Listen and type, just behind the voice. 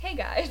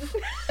guys.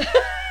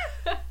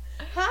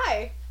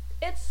 Hi.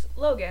 It's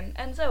Logan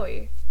and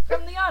Zoe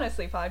from the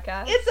Honestly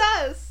podcast. It's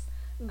us.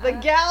 The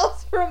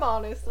gals from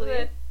Honestly.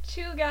 The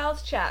two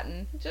gals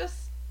chatting.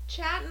 Just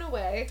chatting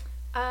away.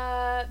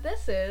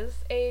 This is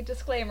a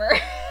disclaimer.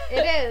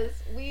 It is.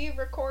 We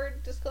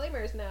record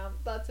disclaimers now.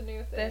 That's a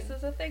new thing. This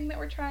is a thing that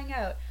we're trying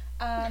out.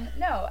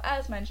 No,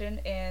 as mentioned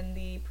in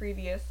the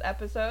previous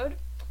episode,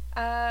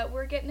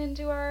 we're getting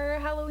into our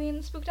Halloween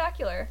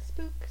spooktacular.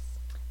 Spooks.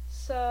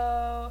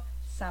 So,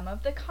 some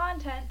of the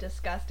content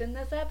discussed in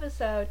this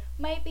episode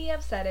might be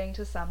upsetting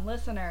to some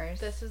listeners.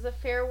 This is a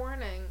fair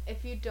warning.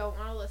 If you don't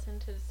want to listen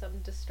to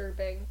some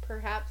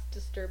perhaps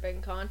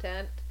disturbing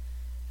content,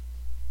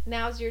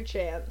 now's your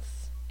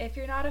chance. If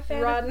you're not a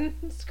fan Run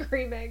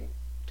screaming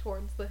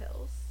towards the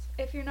hills.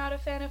 If you're not a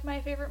fan of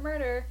My Favorite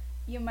Murder,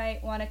 you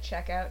might want to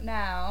check out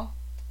now.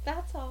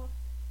 That's all.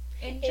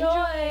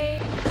 Enjoy.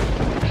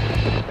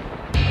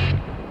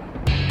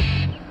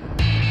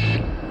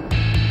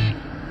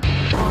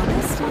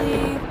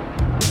 Honestly.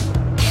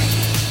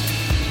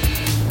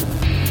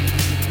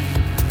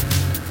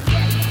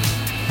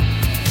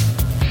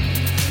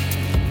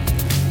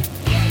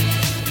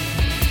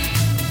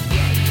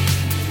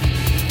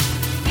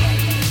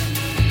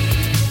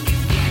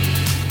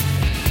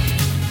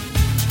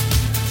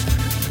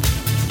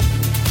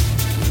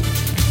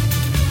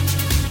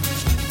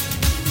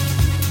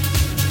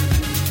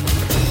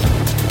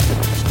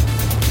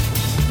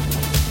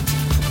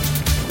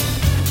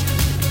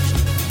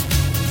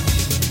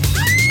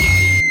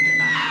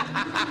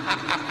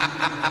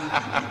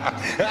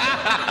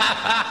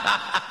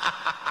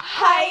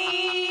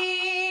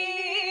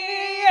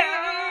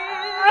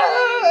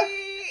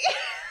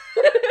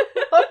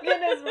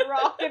 Logan is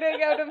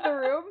rocketing out of the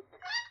room.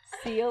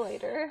 See you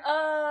later.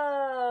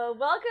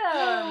 Welcome.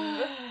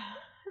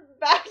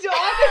 Back to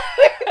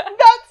Honestly.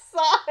 That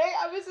sigh.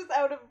 I was just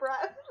out of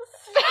breath.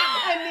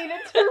 I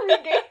needed to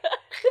regain.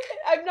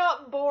 I'm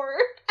not bored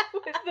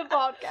with the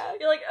podcast.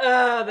 You're like,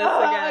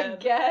 this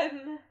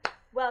Again.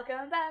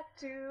 Welcome back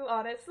to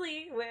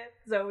Honestly with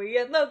Zoe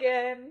and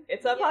Logan.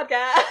 It's a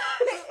podcast.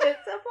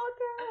 It's a podcast.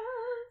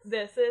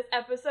 This is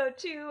episode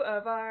 2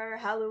 of our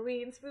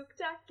Halloween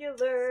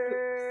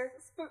spooktacular.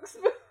 Spooks.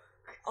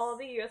 All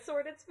the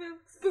assorted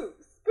spooks.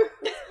 Spooks.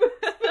 Everybody.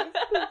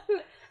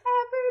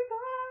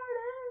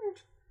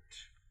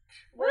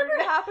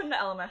 Whatever happened to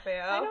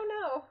LMFAO? I don't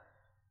know.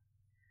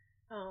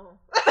 Oh.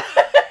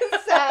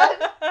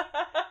 Sad.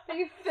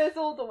 He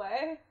fizzled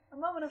away. A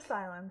moment of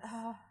silence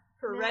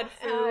for now Red I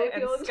Foo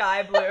and feel-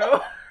 Sky Blue.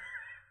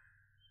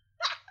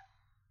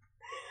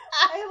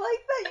 I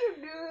like that you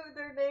knew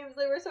their names.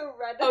 They were so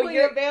randomly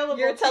available.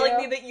 You're to telling you.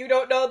 me that you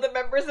don't know the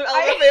members of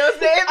I- LMFAO's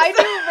names? I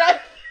knew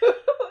Red Foo.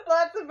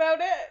 That's about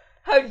it.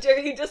 How dare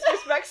you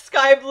disrespect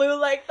Sky Blue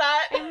like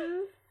that?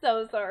 I'm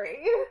so sorry.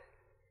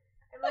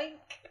 I'm like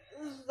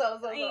so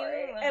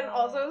sorry. And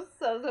also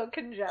so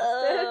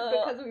congested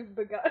because we've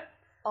begun.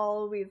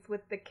 Always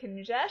with the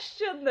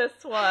congestion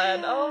this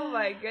one. Oh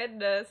my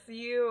goodness,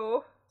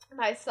 you.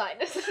 My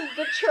sinuses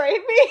betray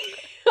me.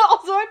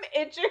 Also, I'm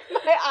itching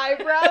my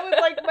eyebrow with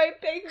like my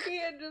pinky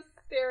and just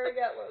staring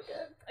at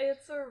Logan.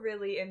 It's a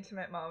really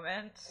intimate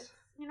moment.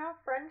 You know,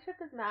 friendship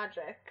is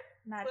magic.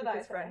 Magic what I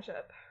is say.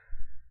 friendship.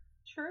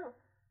 True.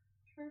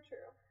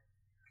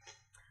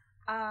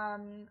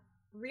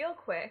 Real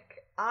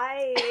quick,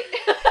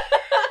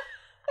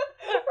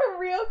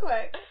 Real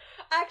quick.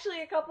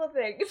 actually a couple of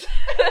things.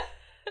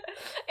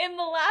 In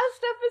the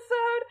last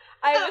episode,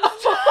 I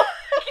was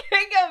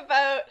talking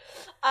about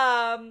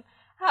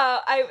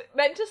how I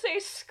meant to say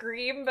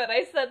scream, but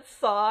I said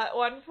saw at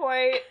one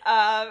point.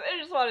 I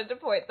just wanted to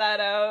point that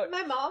out.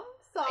 My mom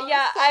saw.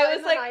 Yeah, saw I in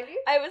was the like, 90s.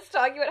 I was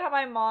talking about how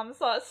my mom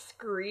saw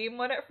Scream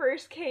when it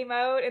first came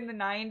out in the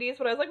 90s,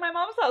 but I was like, my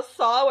mom saw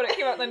Saw when it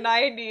came out in the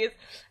 90s,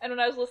 and when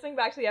I was listening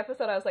back to the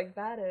episode, I was like,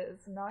 that is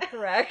not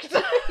correct.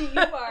 You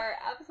are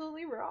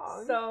absolutely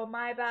wrong. So,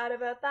 my bad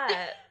about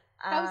that.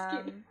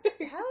 Housekeeping.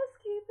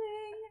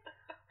 Housekeeping.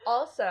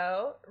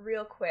 Also,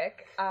 real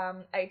quick,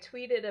 I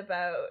tweeted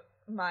about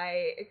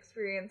my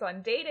experience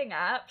on dating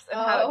apps and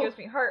how it gives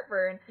me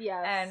heartburn,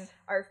 Yes. and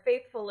our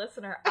faithful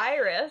listener,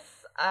 Iris,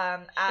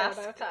 Shout asked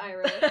out to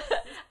Iris.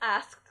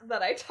 asked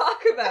that I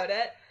talk about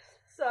it.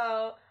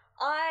 So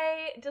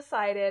I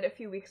decided a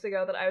few weeks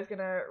ago that I was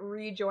gonna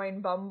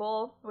rejoin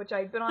Bumble, which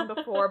I'd been on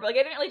before, but like I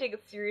didn't really take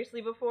it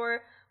seriously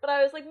before. But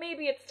I was like,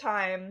 maybe it's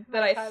time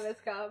that time has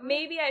come.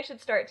 maybe I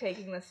should start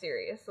taking this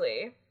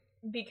seriously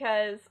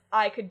because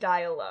I could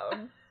die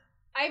alone.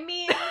 I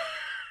mean,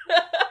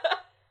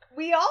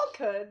 we all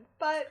could,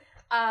 but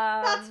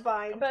that's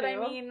fine. But too. I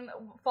mean,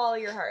 follow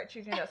your heart,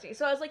 choose your destiny.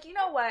 So I was like, you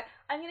know what?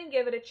 I'm gonna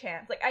give it a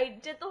chance. Like, I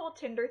did the whole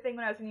Tinder thing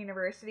when I was in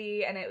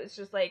university, and it was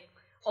just like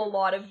a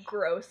lot of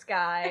gross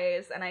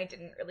guys, and I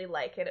didn't really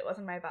like it. It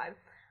wasn't my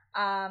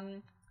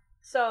vibe.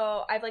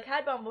 So I've like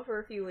had Bumble for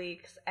a few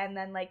weeks, and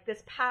then like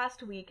this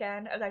past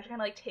weekend, I was actually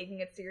kind of like taking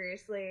it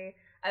seriously.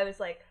 I was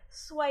like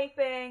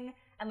swiping,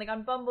 and like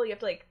on Bumble, you have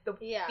to like the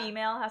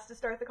female has to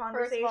start the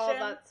conversation. First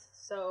of all, that's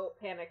so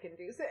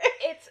panic-inducing.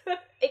 It's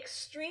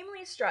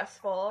extremely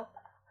stressful,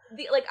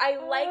 I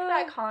like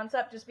that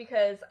concept just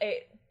because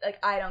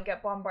I don't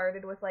get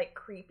bombarded with like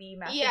creepy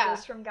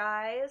messages from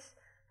guys.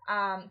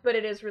 But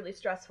it is really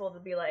stressful to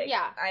be like,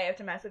 I have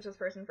to message this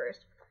person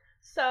first.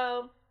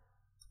 So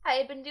I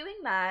had been doing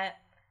that,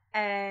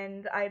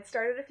 and I had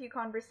started a few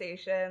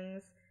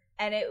conversations,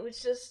 and it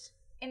was just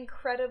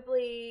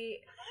incredibly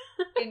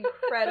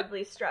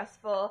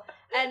stressful.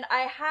 And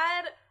I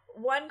had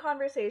one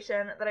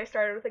conversation that I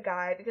started with a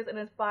guy because in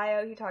his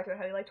bio he talked about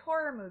how he liked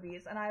horror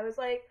movies, and I was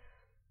like,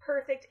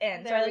 perfect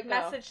in. So I like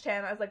messaged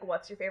him. I was like,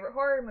 what's your favorite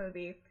horror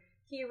movie?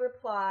 He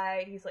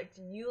replied, he's like,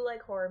 do you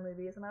like horror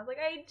movies? And I was like,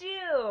 I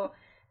do.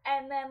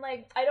 And then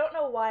like I don't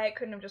know why it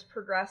couldn't have just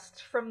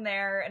progressed from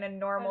there in a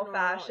normal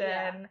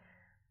fashion.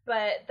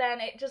 But then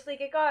it just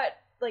like it got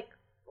like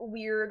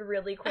weird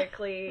really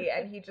quickly,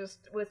 and he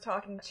just was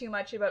talking too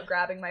much about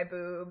grabbing my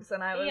boobs,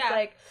 and I was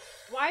like,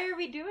 why are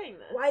we doing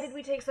this? Why did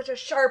we take such a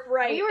sharp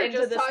right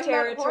into this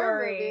territory? About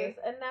horror movies,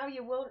 and now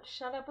you won't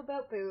shut up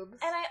about boobs.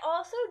 And I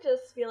also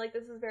just feel like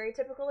this is very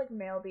typical like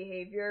male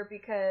behavior,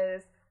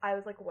 because I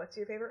was like, what's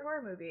your favorite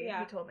horror movie?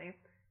 He told me.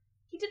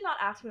 He did not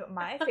ask me what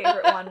my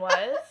favorite one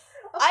was.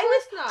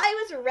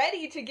 I was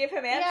ready to give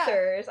him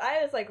answers.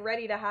 I was like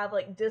ready to have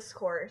like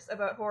discourse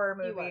about horror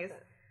movies.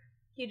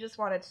 He just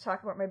wanted to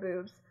talk about my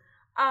boobs.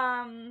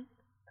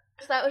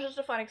 So that was just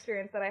a fun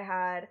experience that I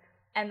had.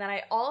 And then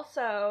I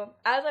also,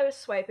 as I was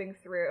swiping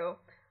through,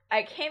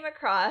 I came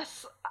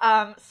across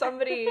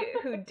somebody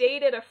who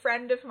dated a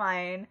friend of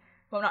mine,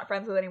 who I'm not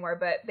friends with anymore,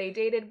 but they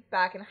dated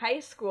back in high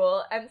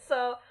school. And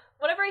so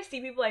whenever I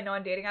see people I know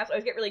on dating apps, I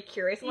always get really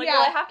curious. I'm like,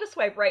 well, I have to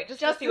swipe right just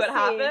to see what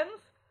happens.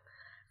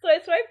 So I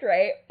swiped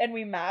right, and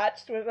we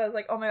matched. I was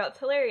like, oh my god, it's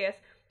hilarious.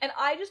 And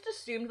I just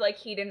assumed, like,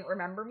 he didn't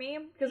remember me.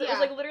 Because it was,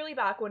 like, literally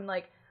back when,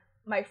 like,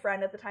 my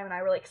friend at the time and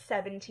I were, like,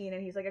 17,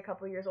 and he's, like, a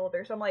couple years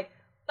older. So I'm like,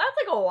 that's,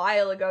 like, a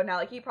while ago now.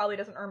 Like, he probably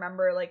doesn't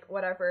remember, like,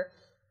 whatever.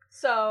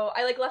 So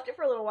I, like, left it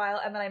for a little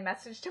while, and then I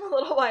messaged him a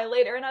little while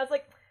later, and I was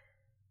like,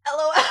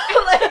 LOL,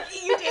 like,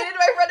 you dated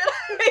my friend in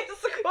high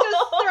school.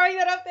 Just throwing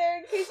that up there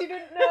in case you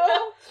didn't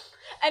know.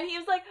 And he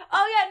was like,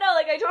 oh, yeah, no,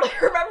 like, I totally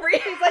remember you.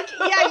 He's like,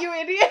 yeah, you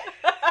idiot.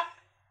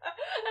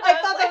 I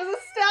thought that was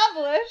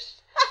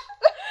established.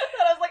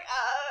 And I was like,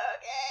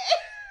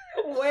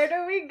 okay. Where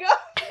do we go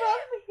from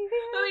here?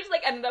 So we just,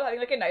 like, ended up having,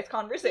 like, a nice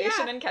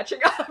conversation and catching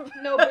up.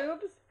 No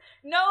boobs?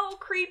 No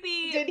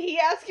creepy... Did he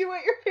ask you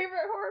what your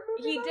favorite horror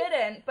movie was? He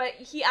didn't, but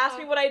he asked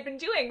me what I'd been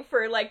doing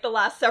for, like, the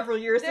last several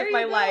years of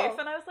my life.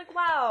 And I was like,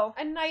 wow.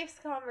 A nice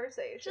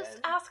conversation. Just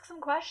ask some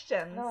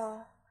questions.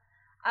 Oh.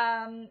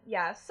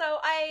 Yeah, so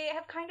I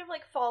have kind of,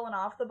 like, fallen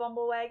off the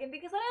Bumble wagon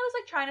because then I was,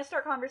 like, trying to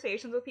start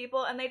conversations with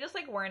people and they just,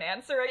 like, weren't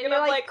answering. And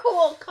you're like,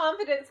 cool,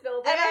 confidence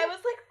building. And I was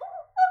like,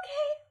 oh,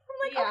 okay. I'm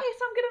like, okay,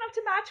 so I'm good enough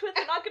to match with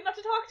but not good enough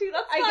to talk to.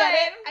 That's fine.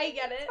 I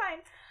get it. It's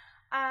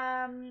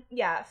fine.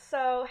 Yeah,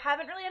 so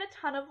haven't really had a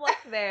ton of luck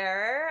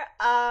there.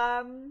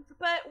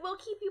 But we'll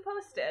keep you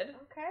posted.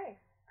 Okay.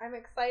 I'm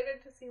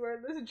excited to see where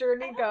this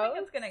journey goes. I don't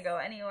think it's gonna go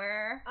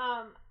anywhere.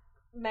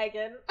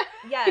 Megan.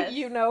 Yes.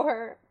 You know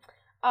her.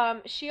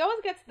 She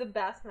always gets the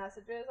best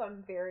messages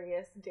on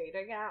various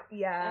dating apps.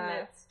 Yeah.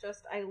 And it's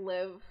just, I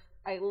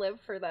live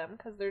for them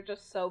because they're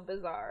just so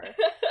bizarre.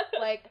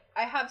 Like,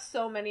 I have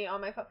so many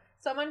on my phone.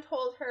 Someone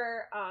told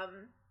her,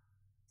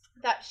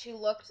 that she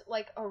looked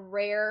like a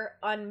rare,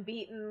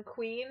 unbeaten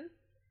queen.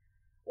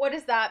 What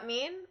does that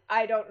mean?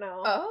 I don't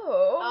know.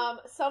 Oh.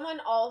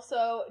 Someone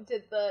also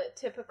did the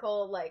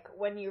typical, like,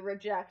 when you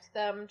reject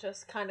them,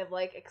 just kind of,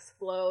 like,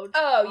 explode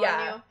on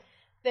you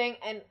thing,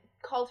 and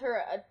called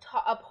her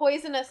a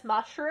poisonous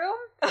mushroom.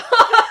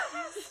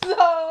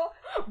 So,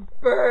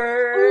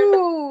 burn.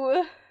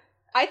 Ooh.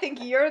 I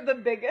think you're the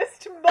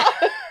biggest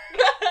bug.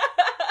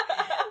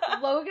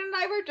 Logan and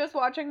I were just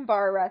watching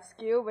Bar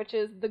Rescue, which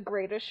is the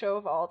greatest show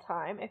of all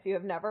time. If you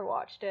have never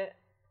watched it,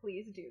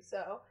 please do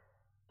so.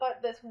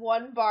 But this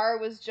one bar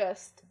was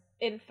just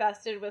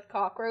infested with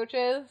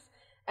cockroaches,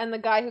 and the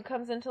guy who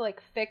comes in to, like,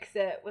 fix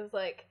it was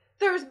like,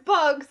 there's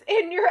bugs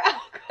in your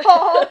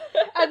alcohol.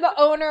 And the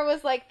owner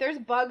was like, there's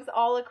bugs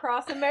all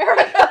across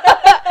America. and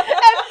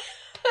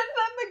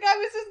then the guy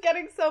was just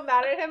getting so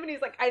mad at him, and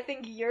he's like, I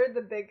think you're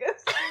the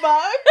biggest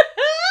bug.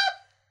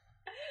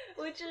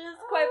 Which is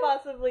quite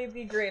possibly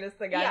the greatest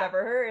thing I've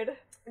ever heard.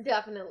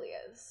 Definitely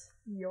is.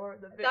 You're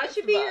the biggest That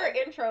should be bug. your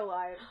intro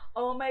line.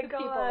 Oh my god.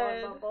 People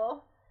on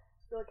Bumble.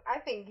 Like, I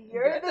think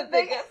you're the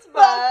biggest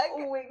bug.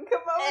 Wink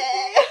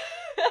emoji.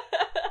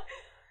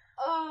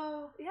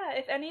 Oh. Yeah,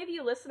 if any of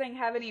you listening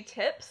have any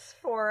tips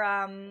for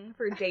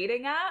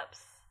dating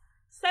apps,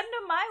 send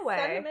them my way.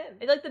 Send them in. I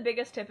feel like the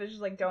biggest tip is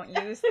just, like, don't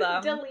use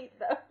them. Delete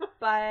them.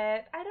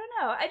 But, I don't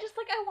know. I just,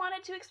 like, I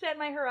wanted to expand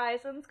my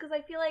horizons, because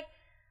I feel like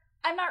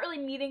I'm not really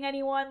meeting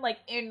anyone, like,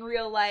 in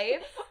real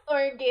life.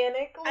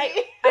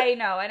 Organically. I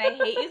know, and I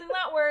hate using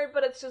that word,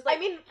 but it's just, like... I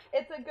mean,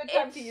 it's a good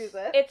time to use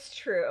it. It's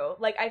true.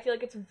 Like, I feel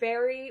like it's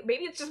very...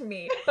 Maybe it's just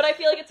me, but I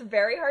feel like it's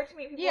very hard to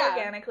meet people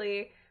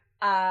organically.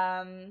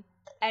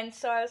 And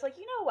so I was like,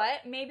 you know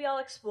what? Maybe I'll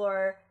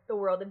explore the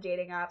world of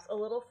dating apps a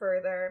little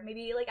further.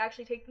 Maybe, like,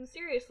 actually take them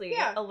seriously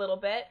a little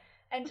bit.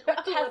 and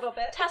A little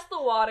bit. test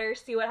the water,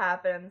 see what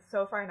happens.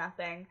 So far,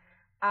 nothing.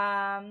 But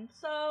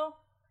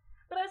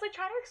I was like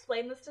trying to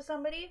explain this to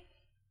somebody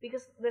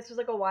because this was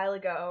like a while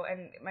ago,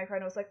 and my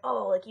friend was like,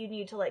 "Oh, like you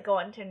need to like go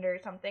on Tinder or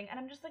something," and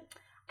I'm just like,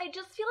 I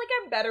just feel like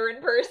I'm better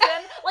in person,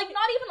 like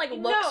not even like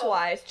looks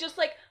wise, just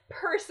like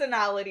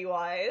personality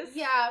wise.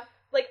 Yeah.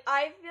 Like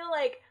I feel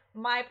like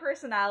my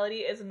personality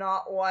is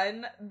not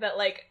one that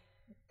like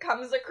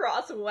comes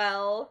across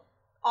well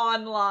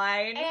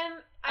online,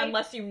 And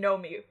unless you know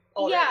me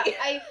already.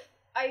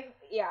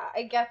 Yeah,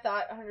 I get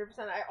that 100%.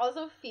 I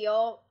also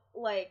feel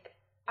like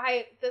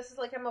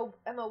I'm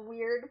a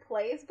weird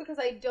place because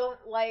I don't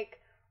like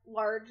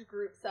large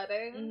group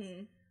settings.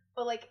 Mm-hmm.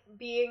 But like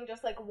being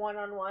just like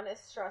one-on-one is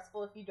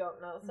stressful if you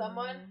don't know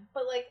someone. Mm.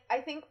 But like I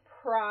think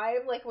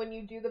prime, like when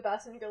you do the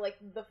best and you're like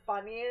the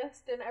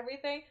funniest and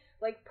everything,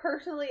 like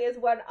personally is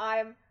when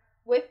I'm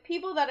with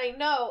people that I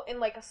know in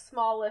like a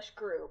smallish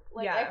group.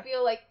 Like I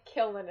feel like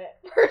killing it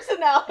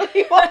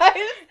personality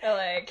wise.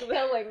 Like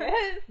killing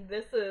it.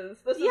 This is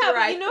where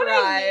I you know thrive.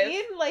 what I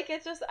mean? Like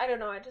it's just I don't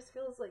know, it just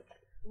feels like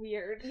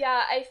weird.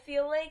 Yeah, I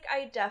feel like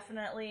I get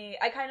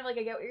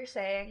what you're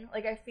saying.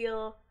 Like I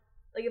feel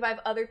like if I have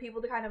other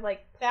people to kind of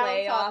like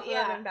play off of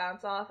and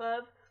bounce off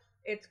of,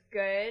 it's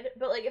good.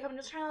 But like if I'm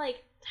just trying to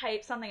like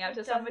type something out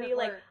to somebody,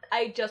 like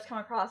I just come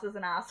across as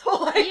an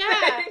asshole. I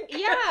think.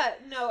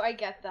 No, I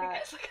get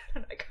that. Because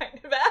like, I kind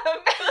of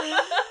am.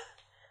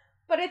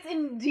 But it's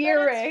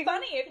endearing.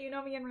 But it's funny if you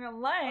know me in real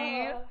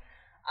life.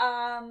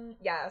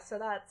 Yeah. So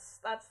that's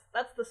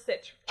the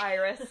sitch,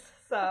 Iris.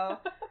 So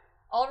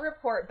I'll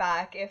report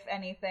back if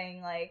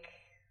anything like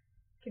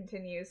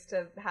continues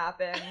to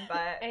happen,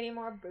 but any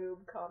more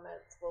boob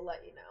comments, we'll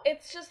let you know.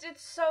 It's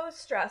so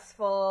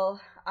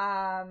stressful.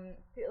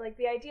 Like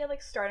the idea of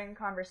like starting a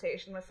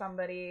conversation with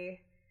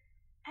somebody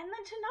and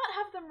then to not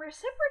have them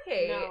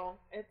reciprocate. No,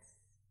 it's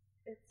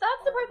that's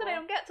horrible. the part that I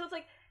don't get. So it's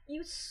like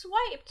you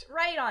swiped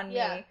right on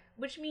me,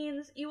 which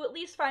means you at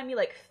least find me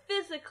like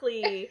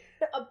physically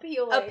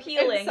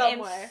appealing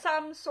in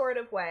some sort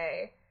of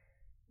way.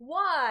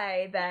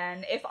 Why,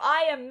 then, if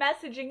I am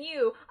messaging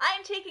you,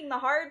 I'm taking the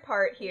hard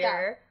part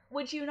here,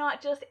 would you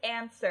not just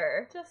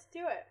answer? Just do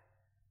it.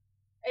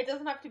 It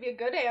doesn't have to be a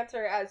good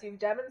answer, as you've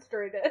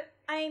demonstrated.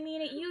 I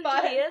mean, it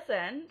usually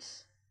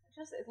isn't.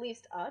 Just at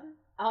least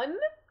unanswer.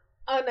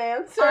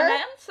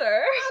 Unanswer.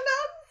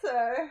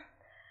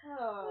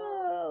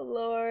 Oh,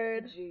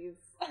 Lord. Jeez.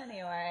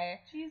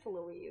 Anyway. Jeez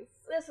Louise.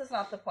 This is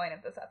not the point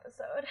of this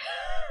episode.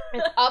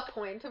 It's a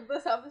point of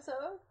this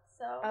episode,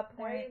 so a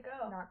point, there you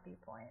go. Not the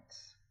point.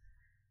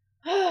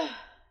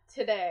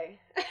 Today,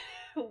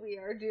 we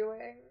are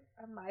doing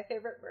a My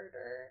Favorite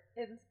Murder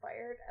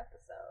inspired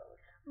episode.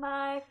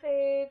 My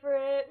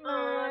Favorite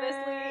Murder.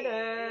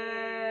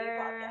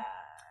 Podcast.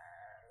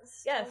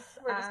 Yes.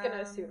 We're just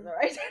gonna assume the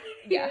right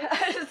Yeah.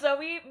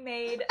 Zoe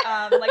made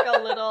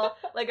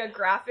like a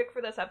graphic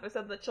for this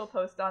episode that she'll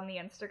post on the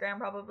Instagram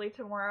probably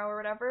tomorrow or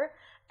whatever.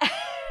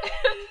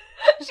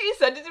 She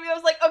sent it to me. I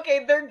was like,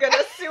 okay, they're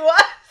gonna sue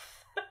us.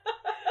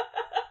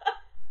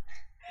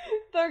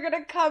 They're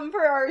gonna come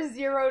for our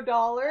 $0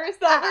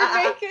 that we're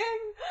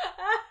making.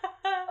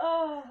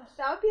 Oh,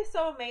 that would be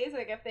so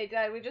amazing if they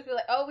did. We'd just be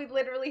like, oh, we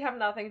literally have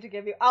nothing to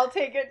give you. I'll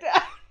take it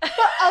down.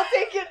 I'll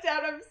take it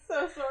down. I'm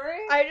so sorry.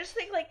 I just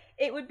think, like,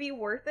 it would be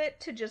worth it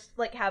to just,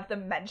 like, have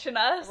them mention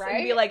us. Right?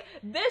 And be like,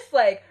 this,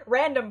 like,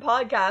 random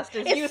podcast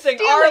is using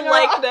our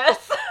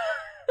likeness.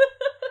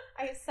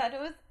 I said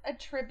it was a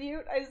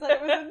tribute. I said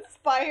it was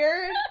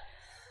inspired.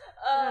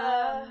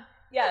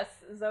 Yes,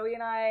 Zoe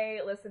and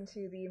I listen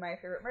to the My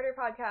Favorite Murder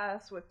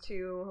podcast with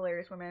two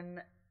hilarious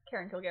women,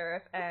 Karen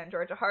Kilgariff and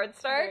Georgia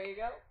Hardstark. There you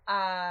go.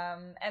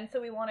 And so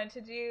we wanted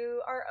to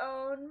do our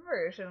own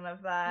version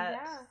of that.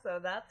 Yeah. So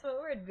that's what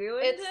we're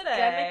doing today. It's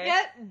gonna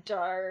get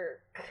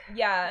dark.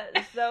 Yeah,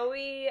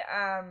 Zoe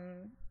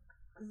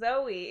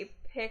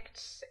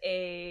picked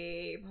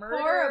a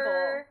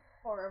murder.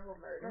 Horrible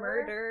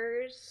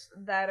murders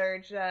that are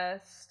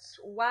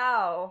just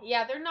wow.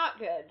 Yeah, they're not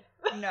good.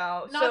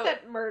 No. Not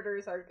that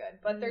murders are good,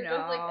 but they're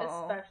just like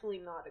No. especially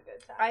not a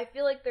good time. I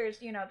feel like there's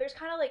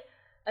kind of like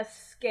a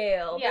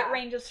scale that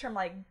ranges from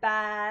like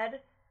bad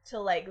to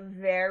like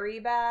very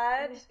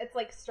bad. It's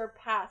like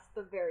surpassed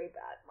the very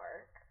bad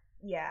mark.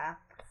 Yeah.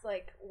 It's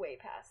like way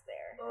past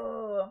there.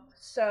 Oh.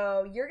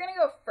 So you're gonna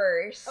go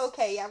first.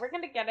 Okay, yeah, we're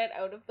gonna get it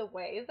out of the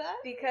way then.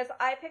 Because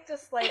I picked a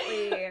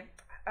slightly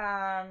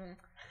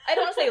I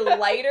don't want to say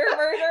lighter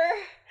murder.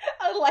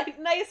 A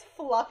nice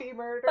fluffy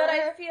murder. But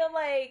I feel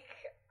like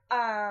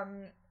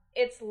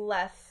it's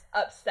less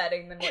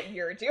upsetting than what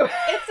you're doing.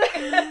 It's like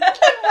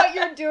what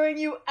you're doing,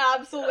 you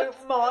absolute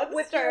monster.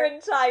 With your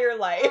entire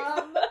life.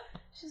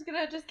 She's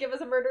gonna just give us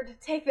a murder to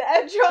take the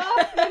edge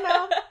off, you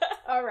know?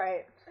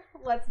 Alright.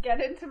 Let's get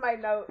into my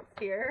notes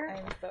here.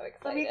 I'm so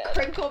excited. Let me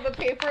crinkle the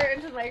paper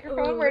into the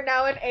microphone. Ooh. We're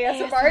now an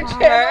ASMR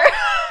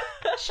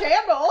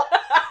channel.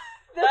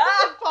 This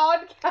is a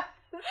podcast.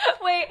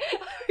 Wait,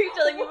 were you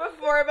telling me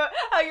before about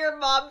how your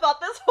mom thought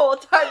this whole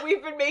time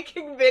we've been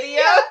making videos?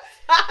 Yeah.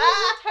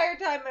 The entire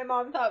time my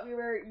mom thought we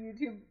were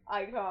YouTube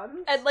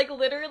icons. And, like,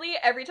 literally,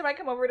 every time I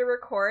come over to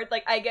record,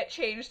 like, I get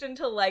changed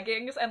into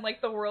leggings and,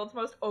 like, the world's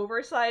most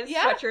oversized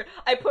sweatshirt.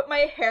 I put my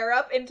hair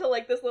up into,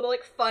 like, this little,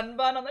 like, fun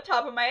bun on the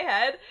top of my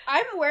head.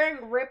 I'm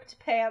wearing ripped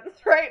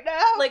pants right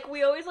now. Like,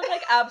 we always look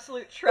like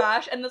absolute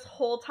trash, and this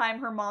whole time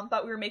her mom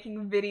thought we were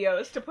making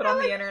videos to put on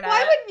the internet.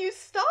 Why wouldn't you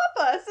stop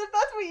us if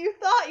that's what you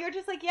thought? You're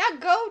just like, yeah,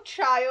 go,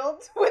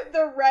 child, with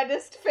the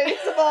reddest face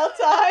of all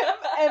time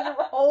and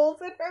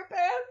holes in her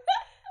pants.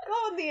 Go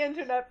on the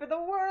internet for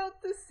the world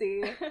to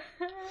see.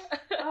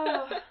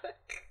 Oh.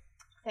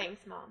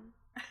 Thanks, Mom.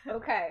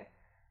 Okay,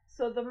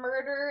 so the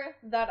murder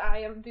that I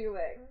am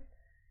doing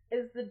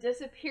is the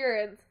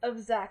disappearance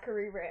of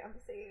Zachary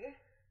Ramsey.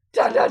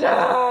 Da da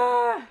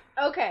da!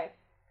 Okay,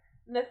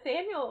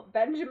 Nathaniel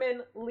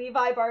Benjamin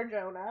Levi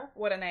Barjona.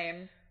 What a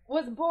name.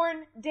 Was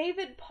born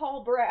David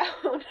Paul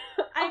Brown.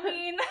 I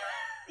mean...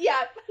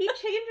 Yeah, he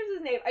changes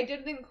his name. I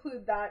didn't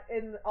include that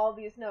in all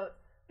these notes.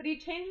 But he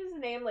changes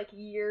his name, like,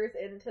 years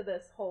into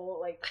this whole,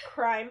 like,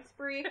 crime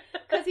spree.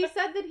 Because he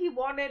said that he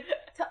wanted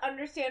to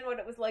understand what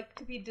it was like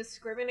to be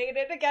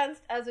discriminated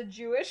against as a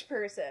Jewish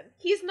person.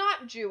 He's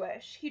not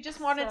Jewish. He just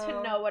wanted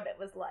to know what it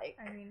was like.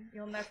 I mean,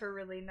 you'll never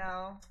really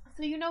know.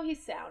 So you know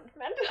he's sound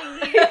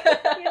mentally.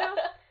 You know?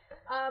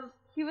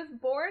 He was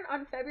born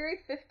on February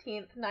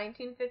 15th,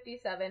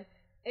 1957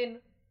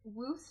 in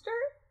Worcester,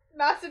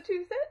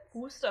 Massachusetts.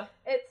 Worcester.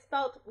 It's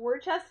spelled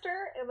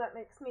Worcester, and that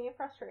makes me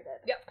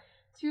frustrated. Yep.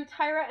 To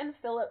Tyra and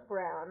Philip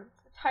Brown.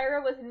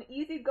 Tyra was an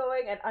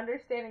easygoing and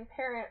understanding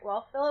parent,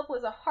 while Philip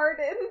was a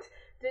hardened,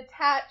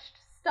 detached,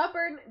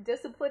 stubborn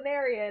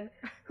disciplinarian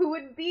who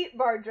would beat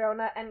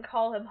Barjona and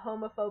call him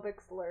homophobic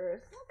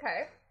slurs.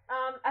 Okay.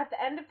 At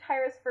the end of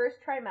Tyra's first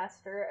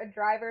trimester, a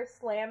driver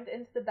slammed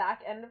into the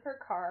back end of her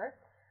car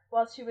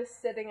while she was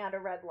sitting at a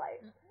red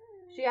light.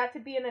 She had to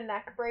be in a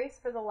neck brace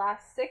for the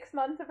last 6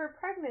 months of her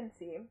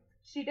pregnancy.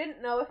 She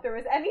didn't know if there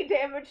was any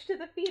damage to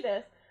the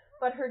fetus,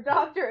 but her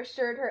doctor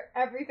assured her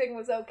everything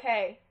was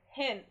okay.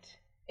 Hint,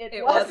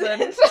 it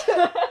wasn't.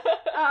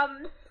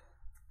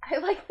 I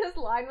like this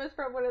line was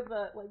from one of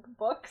the, like,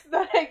 books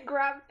that I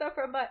grabbed stuff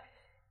from, but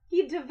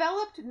he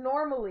developed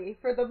normally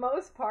for the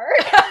most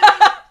part. For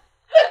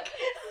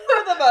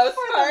the most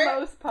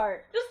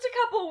part. Just a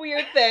couple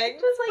weird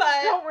things. Just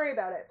like, don't worry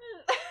about it.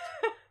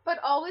 But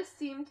always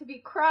seemed to be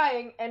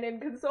crying and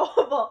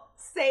inconsolable.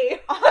 Same.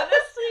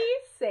 Honestly,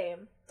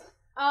 same.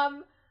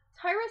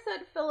 Tyra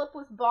said Philip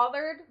was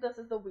bothered. This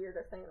is the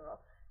weirdest thing in the world.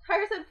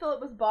 Tyra said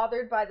Philip was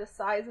bothered by the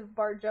size of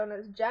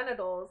Barjona's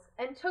genitals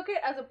and took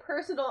it as a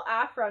personal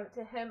affront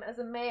to him as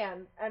a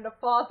man and a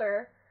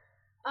father.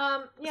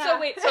 Yeah. So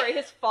wait, sorry,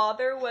 his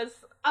father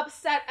was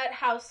upset at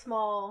how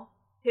small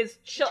his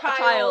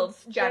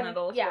child's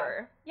genitals yeah.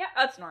 were. Yeah.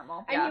 That's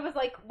normal. And he was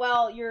like,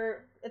 well,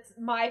 it's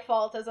my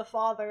fault as a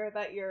father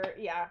that you're,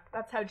 yeah.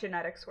 That's how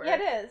genetics work. Yeah,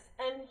 it is.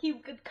 And he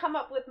could come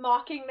up with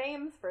mocking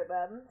names for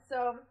them,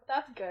 so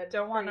that's good.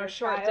 Don't want no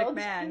short dick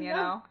man, you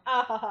know?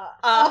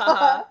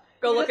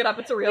 Go look it up,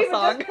 it's a real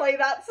song. Just play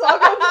that song.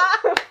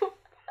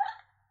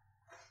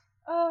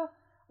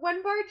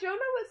 When Barjona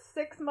was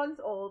 6 months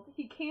old,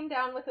 he came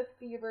down with a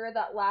fever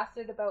that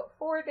lasted about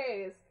 4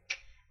 days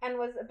and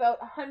was about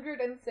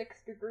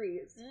 106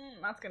 degrees.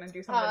 That's gonna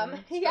do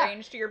something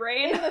strange to your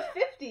brain. In the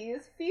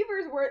 50s,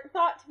 fevers weren't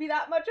thought to be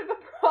that much of a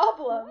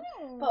problem,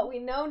 but we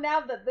know now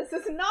that this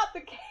is not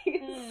the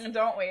case.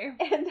 Don't we?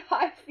 And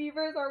high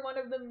fevers are one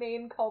of the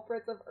main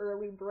culprits of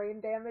early brain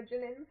damage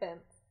in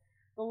infants.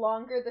 The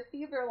longer the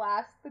fever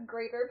lasts, the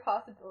greater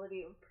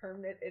possibility of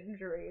permanent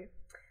injury.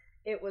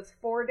 It was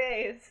 4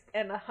 days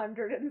and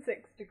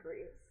 106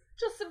 degrees.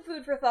 Just some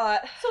food for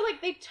thought. So,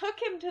 like, they took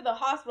him to the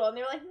hospital, and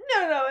they were like,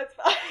 no, it's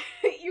fine.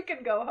 You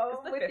can go home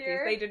it's the with 50s.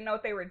 your... They didn't know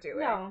what they were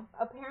doing. No,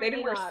 apparently they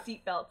didn't wear not.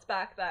 seatbelts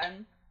back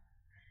then.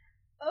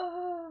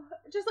 Oh,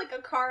 just like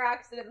a car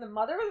accident. The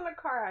mother was in a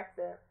car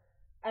accident.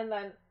 And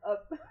then a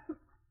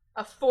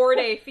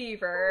 4-day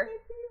fever.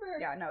 4-day fever.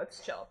 Yeah, no,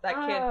 it's chill. That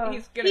kid,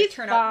 he's gonna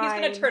turn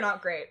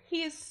out great.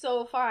 He is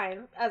so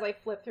fine. As I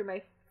flip through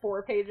my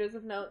 4 pages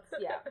of notes.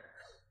 Yeah.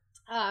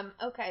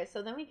 Okay,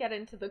 so then we get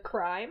into the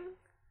crime.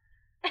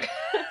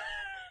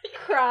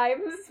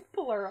 Crimes,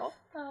 plural.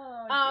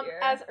 Oh, dear.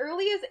 As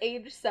early as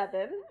age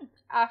 7,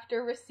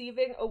 after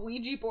receiving a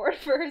Ouija board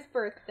for his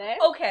birthday.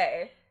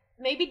 Okay.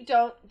 Maybe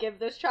don't give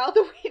this child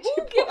a Ouija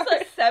board. Who gives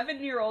a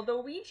 7-year-old a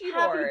Ouija board?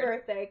 Happy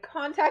birthday.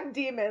 Contact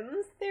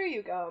demons. There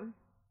you go.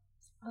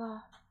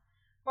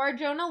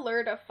 Barjona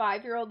lured a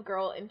 5-year-old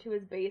girl into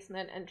his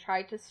basement and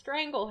tried to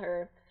strangle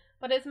her,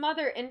 but his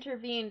mother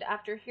intervened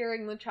after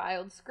hearing the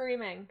child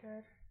screaming.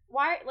 Good.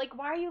 Why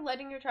are you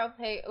letting your child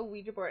play a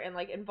Ouija board and,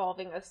 like,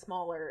 involving a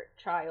smaller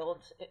child?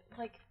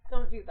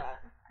 Don't do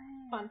that.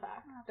 Fun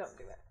fact. Don't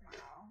do it.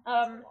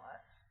 No,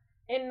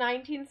 in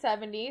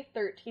 1970,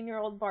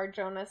 13-year-old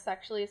Barjona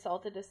sexually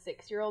assaulted a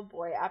 6-year-old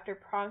boy after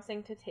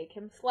promising to take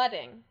him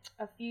sledding.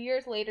 A few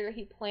years later,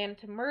 he planned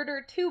to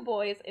murder 2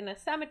 boys in a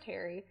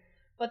cemetery,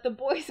 but the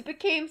boys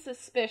became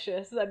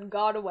suspicious and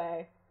got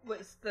away.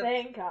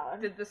 Thank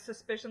God. Did the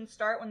suspicion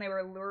start when they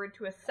were lured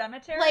to a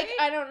cemetery? Like,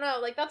 I don't know.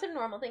 Like, that's a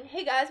normal thing.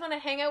 Hey, guys, want to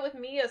hang out with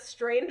me, a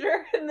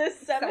stranger, in this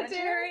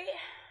cemetery?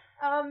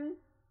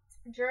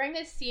 During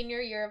his senior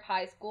year of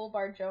high school,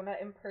 Barjona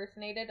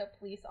impersonated a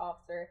police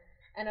officer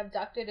and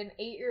abducted an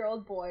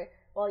 8-year-old boy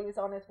while he was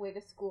on his way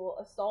to school,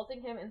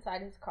 assaulting him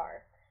inside his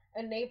car.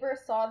 A neighbor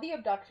saw the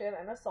abduction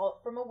and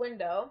assault from a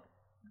window,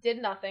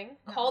 did nothing,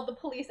 called the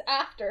police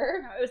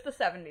after. No, it was the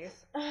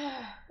 70s.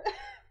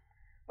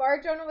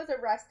 Barjona was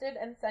arrested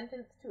and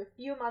sentenced to a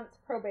few months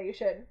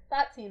probation.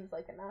 That seems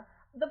like enough.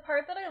 The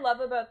part that I love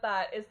about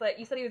that is that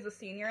you said he was a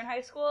senior in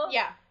high school?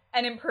 Yeah.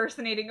 And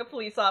impersonating a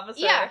police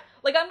officer. Yeah.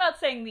 Like, I'm not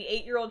saying the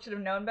 8-year-old should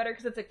have known better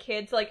because it's a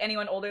kid, so, like,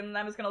 anyone older than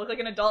them is gonna look like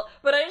an adult,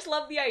 but I just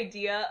love the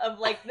idea of,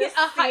 like, this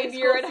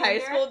senior in high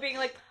school being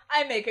like,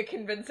 I make a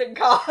convincing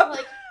cop.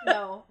 Like,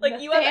 no. Like,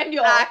 Nathaniel.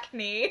 You have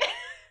acne.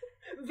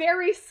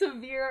 Very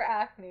severe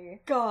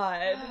acne.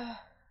 God.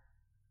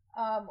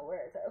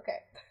 Where is it? Okay.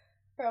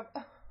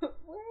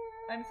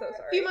 I'm so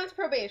sorry. A few months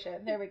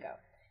probation. There we go.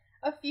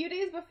 A few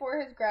days before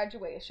his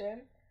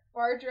graduation,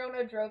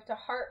 Barjona drove to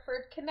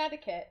Hartford,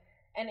 Connecticut,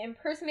 and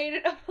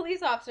impersonated a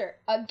police officer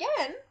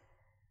again,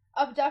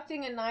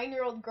 abducting a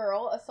 9-year-old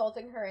girl,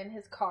 assaulting her in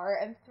his car,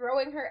 and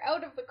throwing her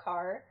out of the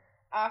car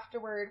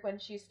afterward when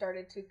she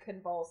started to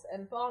convulse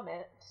and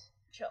vomit.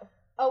 Chill.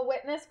 A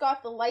witness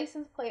got the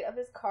license plate of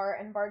his car,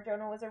 and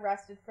Barjona was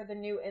arrested for the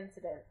new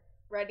incident.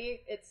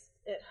 Ready?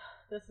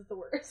 This is the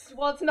worst.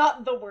 Well, it's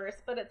not the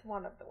worst, but it's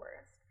one of the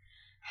worst.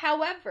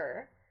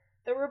 However,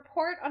 the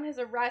report on his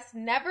arrest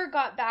never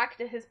got back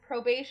to his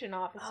probation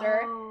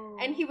officer,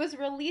 and he was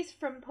released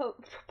from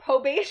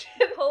probation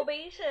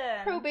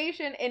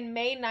in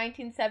May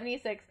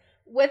 1976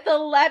 with a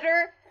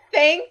letter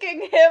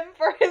thanking him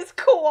for his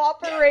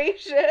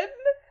cooperation.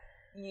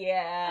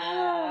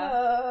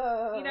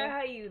 Yeah. You know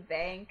how you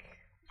thank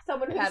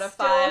someone who's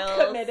pedophiles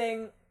still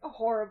committing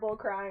horrible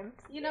crimes?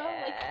 You know?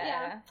 Yeah. Like,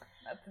 yeah.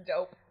 That's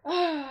dope.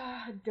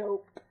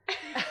 Dope.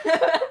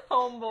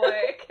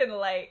 Homeboy can,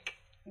 like,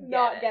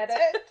 get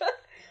it.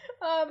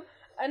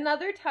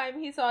 Another time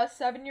he saw a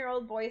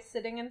 7-year-old boy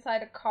sitting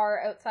inside a car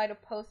outside a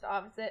post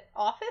office.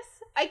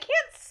 I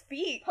can't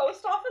speak.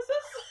 Post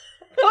offices?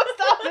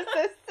 Post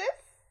offices.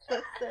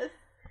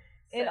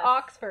 In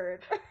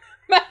Oxford,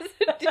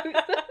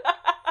 Massachusetts.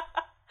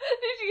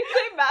 Did you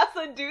say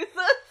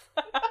Massachusetts?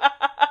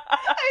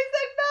 I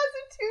said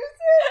Massachusetts.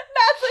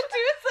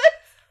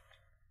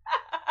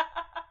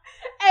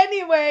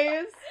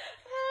 Anyways,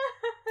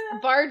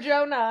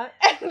 Barjona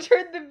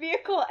entered the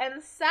vehicle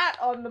and sat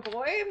on the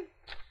boy.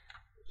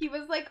 He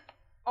was like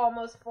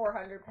almost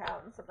 400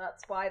 pounds, so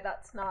that's why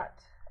that's not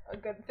a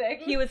good thing.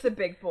 He was a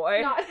big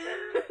boy.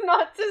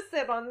 Not to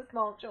sit on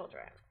small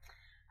children.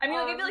 I mean,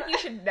 like, I feel like you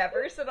should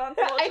never sit on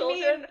small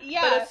children,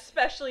 but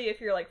especially if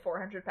you're like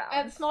 400 pounds.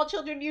 And small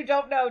children you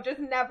don't know, just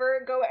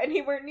never go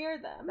anywhere near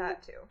them.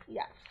 That too.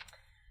 Yeah.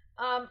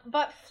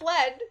 But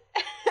fled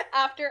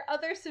after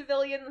other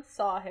civilians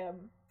saw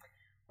him.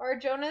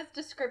 Barjona's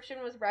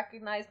description was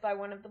recognized by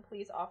one of the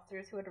police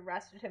officers who had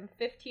arrested him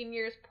 15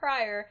 years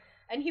prior,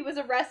 and he was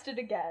arrested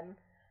again.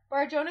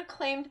 Barjona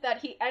claimed that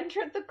he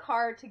entered the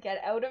car to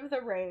get out of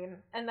the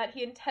rain, and that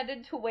he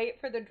intended to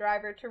wait for the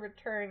driver to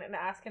return and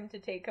ask him to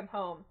take him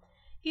home.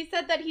 He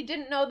said that he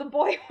didn't know the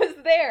boy was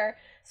there,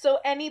 so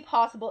any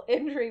possible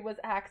injury was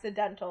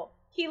accidental.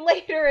 He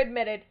later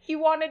admitted he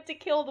wanted to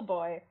kill the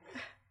boy.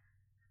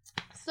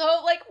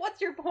 So, like,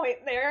 what's your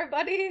point there,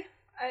 buddy?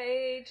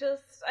 I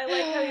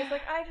like how he's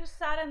like, I just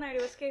sat in there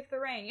to escape the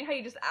rain. You know how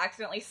you just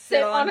accidentally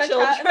sit on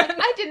children? Like,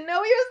 I didn't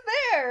know he was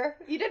there.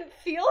 You didn't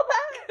feel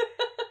that?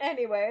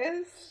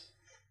 Anyways,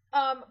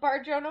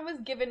 Barjona was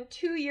given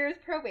 2 years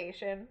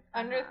probation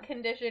under the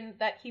condition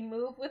that he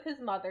move with his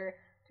mother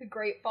to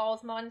Great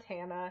Falls,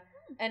 Montana,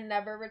 and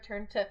never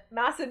return to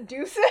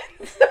Massachusetts.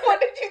 What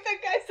did you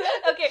think I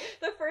said? Okay,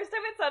 the first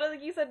time it sounded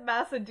like you said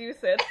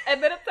Massachusetts,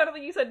 and then it sounded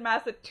like you said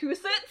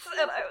Massachusetts,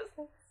 and I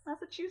was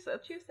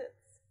Massachusetts.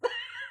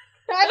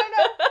 I don't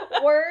know.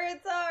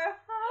 Words are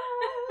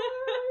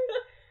hard.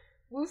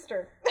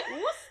 Worcester.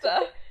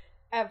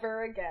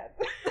 Ever again.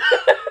 And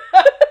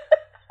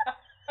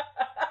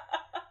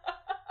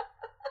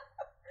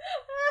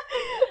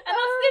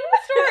that's the end of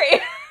the story.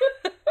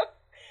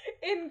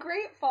 In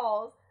Great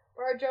Falls,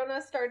 Barjona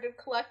started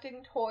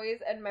collecting toys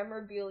and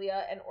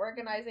memorabilia and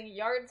organizing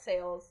yard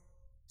sales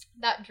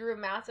that drew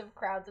massive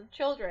crowds of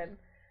children.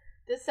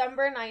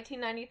 December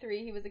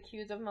 1993, he was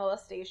accused of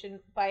molestation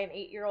by an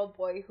 8-year-old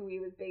boy who he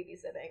was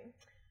babysitting.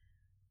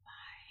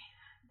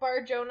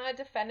 Barjona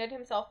defended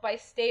himself by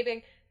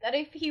stating that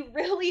if he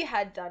really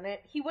had done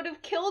it, he would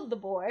have killed the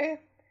boy.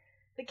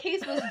 The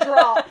case was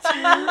dropped.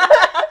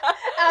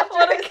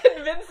 What a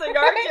convincing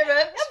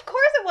argument. Of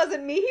course it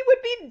wasn't me. He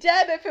would be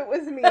dead if it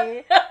was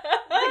me.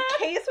 The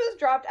case was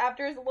dropped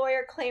after his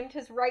lawyer claimed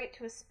his right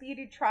to a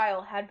speedy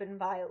trial had been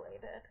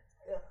violated.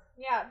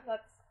 Yeah,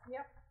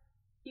 yep.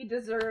 He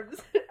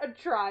deserves a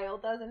trial,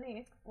 doesn't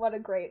he? What a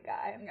great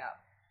guy. Yeah.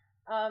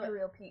 A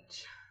real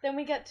peach. Then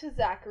we get to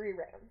Zachary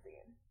Ramsey.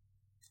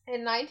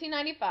 In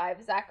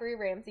 1995, Zachary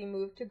Ramsey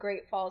moved to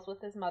Great Falls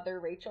with his mother,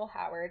 Rachel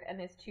Howard, and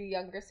his 2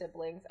 younger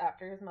siblings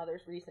after his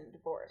mother's recent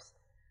divorce.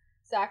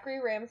 Zachary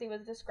Ramsey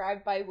was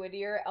described by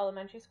Whittier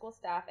Elementary School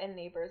staff and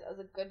neighbors as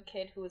a good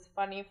kid who was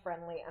funny,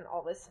 friendly, and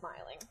always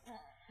smiling.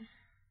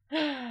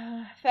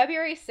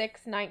 February 6,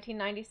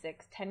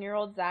 1996,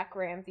 10-year-old Zach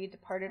Ramsey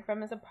departed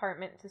from his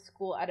apartment to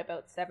school at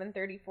about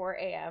 7:34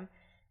 a.m.,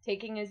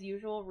 taking his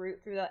usual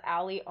route through the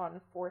alley on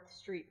 4th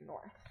Street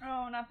North.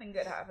 Oh, nothing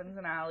good happens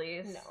in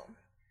alleys. No.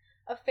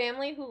 A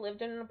family who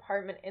lived in an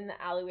apartment in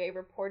the alleyway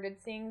reported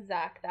seeing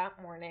Zach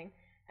that morning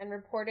and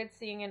reported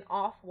seeing an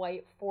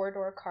off-white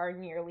 4-door car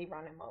nearly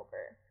run him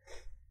over.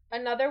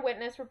 Another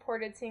witness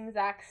reported seeing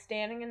Zach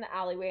standing in the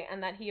alleyway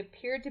and that he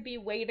appeared to be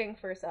waiting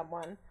for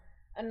someone.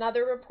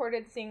 Another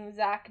reported seeing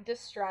Zach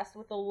distressed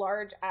with a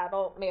large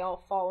adult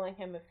male following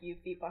him a few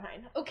feet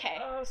behind. Okay.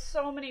 Oh,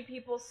 so many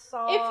people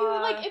saw.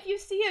 If you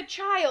see a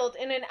child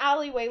in an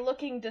alleyway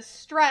looking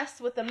distressed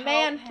with a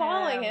man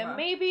following him,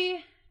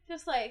 maybe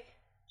just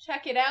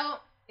check it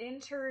out.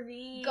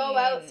 Intervene. Go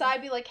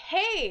outside, be like,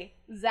 hey,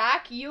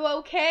 Zach, you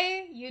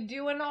okay? You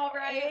doing all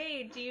right?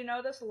 Hey, do you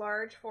know this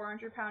large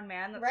 400-pound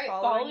man that's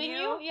following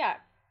you? Yeah.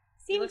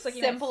 Seems looks like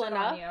simple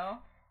enough.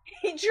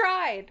 He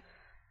tried.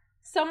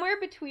 Somewhere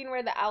between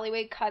where the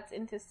alleyway cuts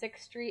into 6th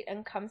Street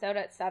and comes out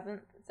at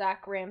 7th,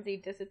 Zach Ramsey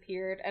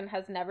disappeared and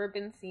has never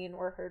been seen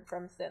or heard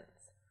from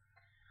since.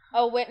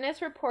 A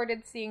witness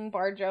reported seeing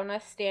Barjona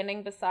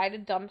standing beside a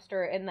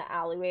dumpster in the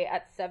alleyway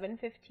at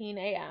 7:15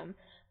 a.m.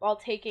 while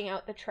taking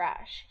out the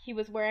trash. He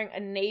was wearing a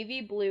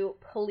navy blue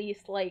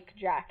police-like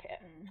jacket.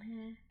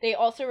 Mm-hmm. They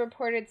also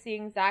reported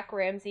seeing Zach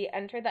Ramsey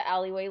enter the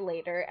alleyway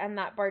later and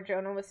that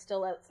Barjona was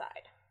still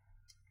outside.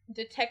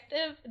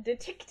 Detective?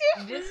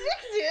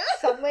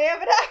 Suddenly I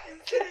have an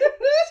accent.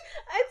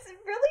 It's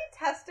really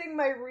testing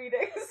my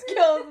reading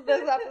skills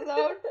this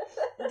episode.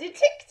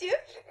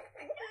 Detective?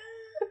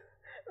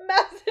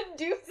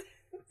 Massachusetts.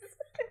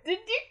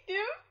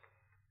 Detective?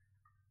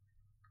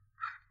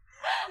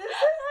 This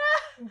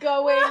is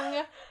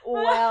going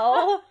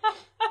well.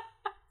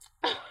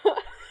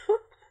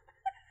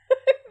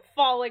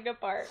 Falling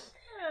apart.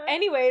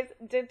 Anyways,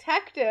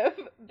 Detective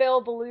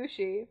Bill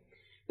Belushi,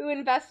 who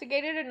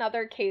investigated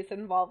another case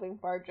involving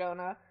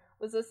Barjona,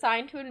 was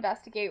assigned to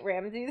investigate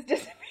Ramsey's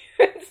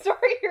disappearance.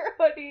 Sorry, your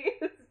hoodie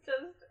is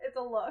it's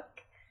a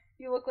look.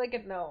 You look like a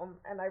gnome,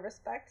 and I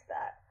respect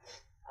that.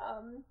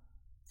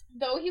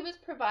 Though he was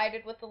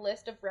provided with a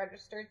list of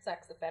registered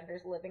sex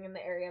offenders living in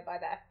the area by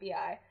the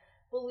FBI,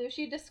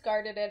 Belushi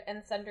discarded it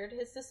and centered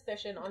his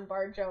suspicion on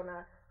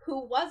Barjona,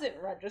 who wasn't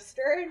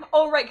registered.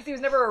 Oh, right, because he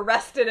was never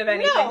arrested of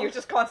anything. No. He was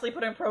just constantly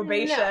put in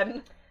probation.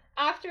 No.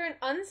 After an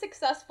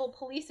unsuccessful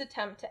police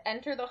attempt to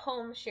enter the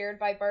home shared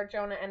by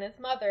Barjona and his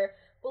mother,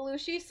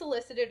 Belushi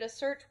solicited a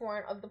search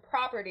warrant of the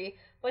property,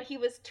 but he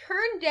was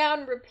turned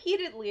down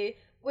repeatedly,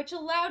 which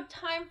allowed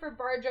time for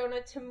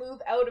Barjona to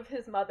move out of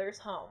his mother's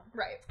home.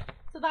 Right.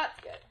 So that's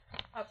good.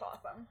 That's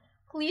awesome.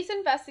 Police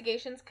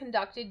investigations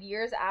conducted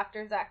years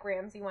after Zach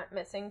Ramsey went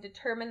missing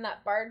determined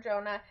that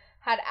Barjona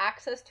had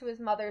access to his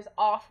mother's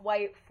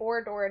off-white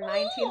 4-door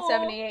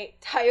 1978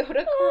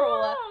 Toyota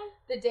Corolla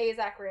the day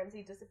Zach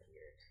Ramsey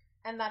disappeared,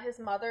 and that his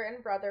mother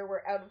and brother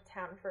were out of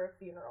town for a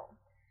funeral.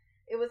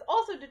 It was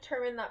also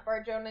determined that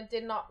Barjona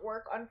did not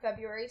work on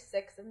February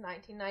 6th of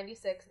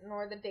 1996,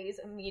 nor the days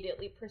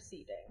immediately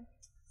preceding.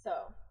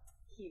 So,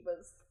 he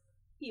was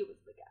the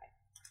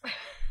guy.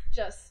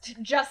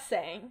 Just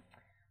saying.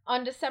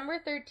 On December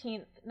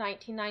 13th,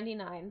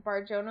 1999,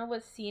 Barjona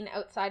was seen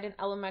outside an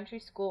elementary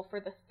school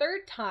for the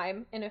 3rd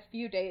time in a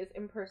few days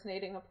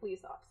impersonating a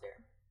police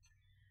officer.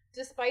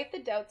 Despite the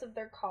doubts of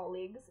their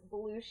colleagues,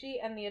 Belushi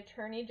and the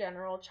Attorney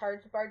General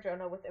charged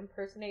Barjona with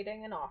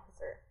impersonating an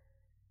officer.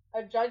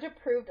 A judge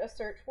approved a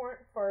search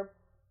warrant for...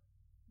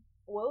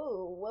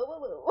 Whoa.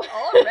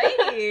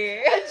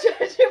 Alrighty! A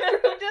judge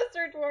approved a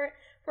search warrant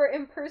for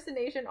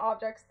impersonation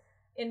objects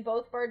in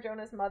both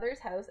Barjona's mother's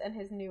house and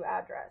his new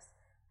address.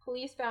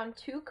 Police found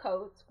 2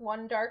 coats,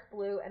 one dark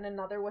blue and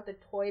another with a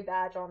toy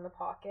badge on the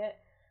pocket,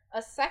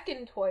 a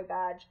second toy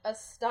badge, a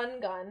stun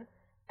gun,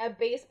 a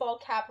baseball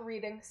cap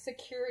reading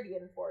security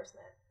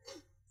enforcement.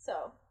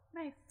 So,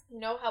 nice. You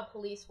know how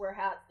police wear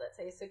hats that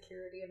say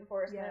security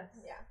enforcement?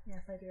 Yes. Yeah.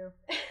 Yes, I do.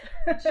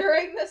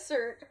 During the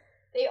search,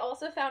 they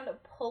also found a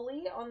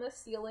pulley on the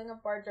ceiling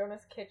of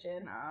Barjona's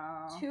kitchen,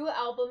 No. 2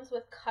 albums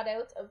with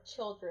cutouts of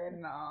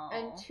children, No.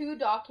 and 2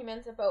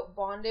 documents about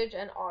bondage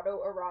and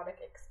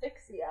autoerotic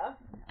asphyxia.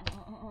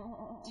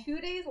 No. 2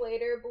 days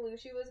later,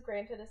 Belushi was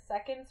granted a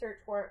second search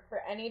warrant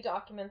for any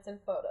documents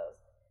and photos.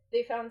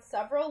 They found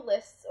several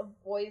lists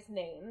of boys'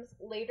 names,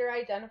 later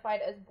identified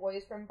as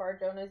boys from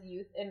Barjona's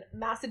youth in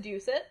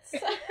Massachusetts,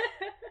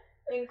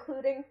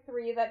 including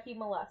 3 that he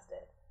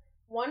molested.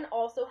 One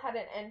also had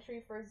an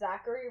entry for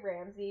Zachary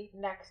Ramsey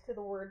next to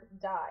the word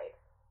died.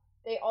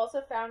 They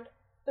also found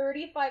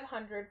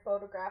 3,500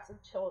 photographs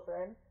of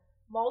children,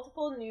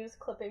 multiple news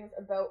clippings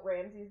about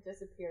Ramsey's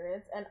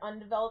disappearance, and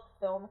undeveloped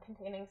film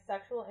containing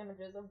sexual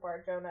images of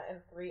Barjona and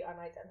 3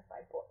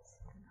 unidentified boys.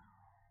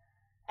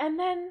 And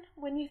then,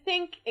 when you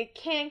think it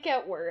can't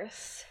get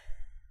worse,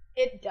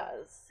 it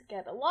does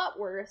get a lot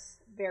worse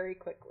very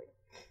quickly.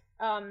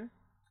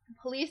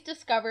 Police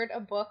discovered a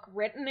book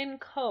written in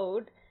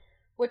code,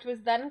 which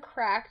was then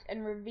cracked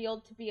and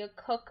revealed to be a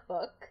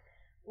cookbook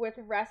with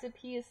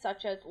recipes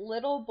such as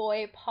Little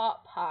Boy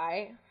Pot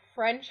Pie,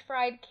 French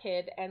Fried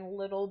Kid, and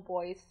Little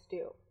Boy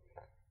Stew.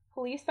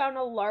 Police found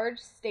a large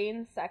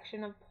stained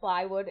section of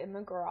plywood in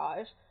the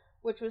garage,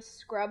 which was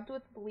scrubbed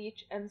with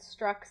bleach and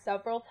struck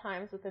several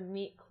times with a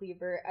meat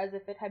cleaver as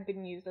if it had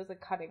been used as a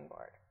cutting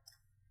board.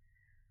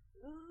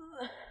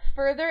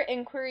 Further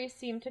inquiries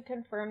seemed to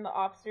confirm the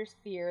officers'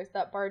 fears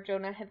that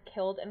Bar-Jonah had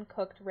killed and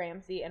cooked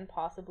Ramsey and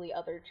possibly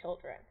other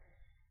children.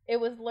 It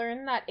was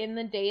learned that in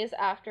the days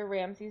after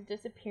Ramsey's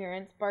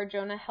disappearance,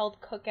 Bar-Jonah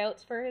held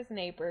cookouts for his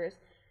neighbors,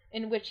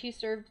 in which he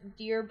served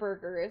deer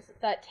burgers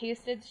that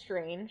tasted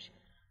strange,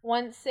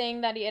 once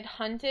saying that he had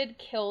hunted,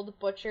 killed,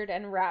 butchered,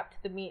 and wrapped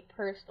the meat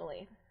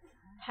personally.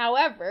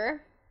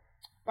 However,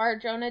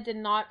 Bar-Jonah did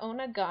not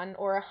own a gun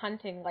or a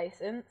hunting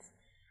license,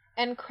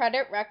 and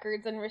credit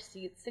records and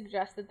receipts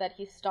suggested that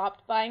he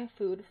stopped buying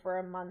food for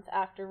a month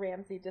after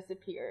Ramsey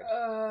disappeared.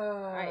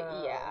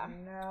 Yeah.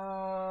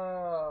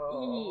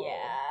 No.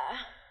 Yeah.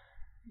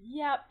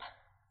 Yep.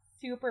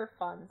 Super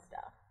fun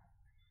stuff.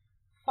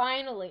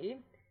 Finally,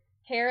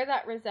 hair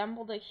that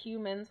resembled a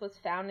human's was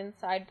found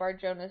inside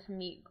Bar-Jonah's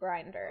meat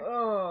grinder.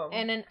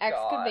 And an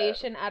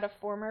excavation at a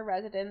former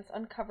residence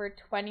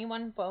uncovered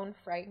 21 bone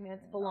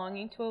fragments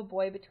belonging to a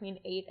boy between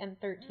 8 and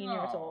 13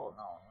 years old.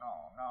 No.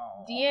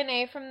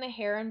 DNA from the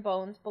hair and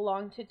bones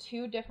belonged to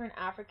 2 different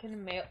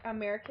African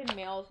American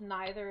males,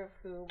 neither of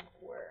whom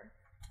were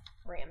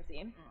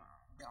Ramsey.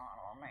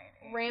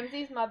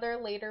 Ramsey's mother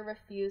later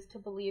refused to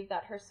believe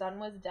that her son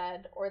was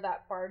dead or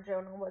that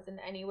Bar-Jonah was in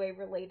any way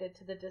related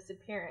to the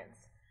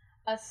disappearance.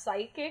 A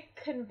psychic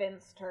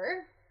convinced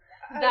her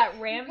that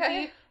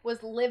Ramsey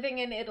was living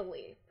in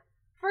Italy.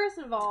 First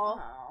of all,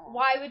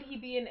 why would he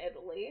be in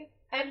Italy?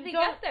 How did he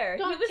get there?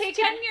 He was 10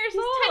 years he's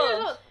old. 10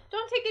 years old.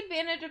 Don't take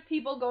advantage of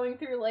people going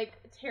through, like,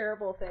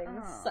 terrible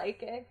things.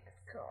 Psychics.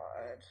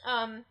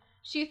 God.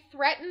 She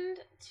threatened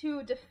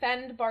to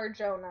defend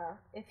Bar-Jonah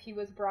if he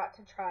was brought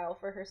to trial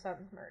for her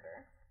son's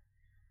murder.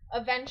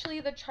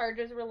 Eventually, the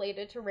charges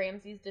related to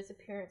Ramsey's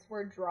disappearance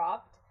were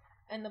dropped,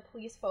 and the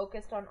police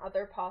focused on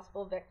other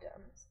possible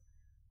victims.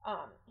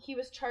 He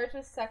was charged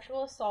with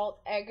sexual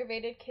assault,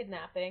 aggravated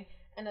kidnapping,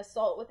 and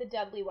assault with a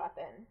deadly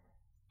weapon.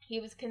 He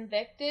was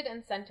convicted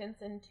and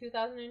sentenced in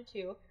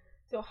 2002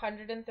 to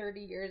 130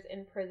 years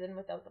in prison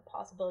without the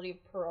possibility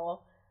of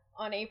parole.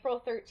 On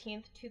April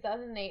 13th,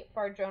 2008,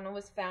 Bar-Jonah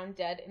was found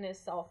dead in his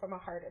cell from a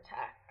heart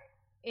attack.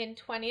 In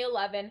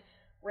 2011,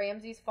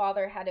 Ramsey's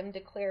father had him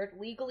declared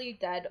legally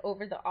dead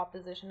over the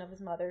opposition of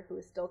his mother, who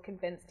is still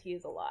convinced he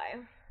is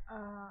alive.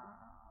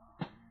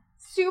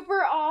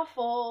 Super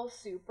awful,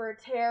 super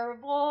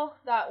terrible.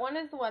 That one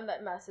is the one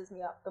that messes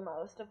me up the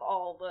most of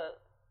all the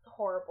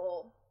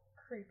horrible,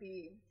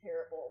 creepy,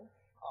 terrible,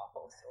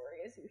 awful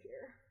stories you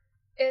hear.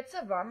 It's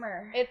a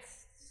bummer.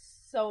 It's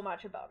so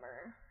much a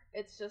bummer.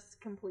 It's just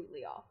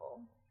completely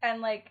awful. And,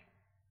 like,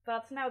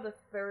 that's now the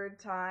 3rd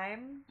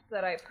time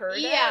that I've heard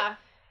it. Yeah.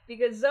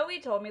 Because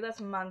Zoe told me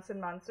this months and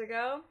months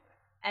ago,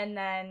 and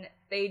then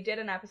they did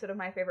an episode of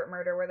My Favorite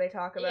Murder where they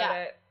talk about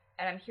it,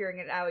 and I'm hearing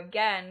it now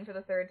again for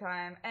the 3rd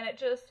time, and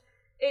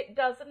it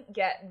doesn't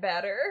get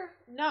better.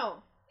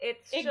 No.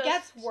 It just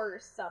gets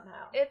worse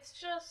somehow. It's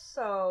just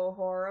so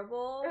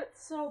horrible.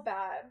 It's so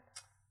bad.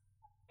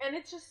 And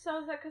it's just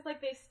so sad because,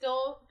 like,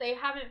 they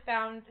haven't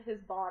found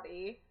his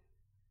body.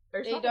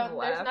 There's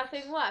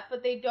nothing left,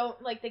 but they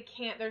don't, like, they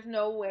can't, there's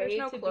no way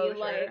to closure. Be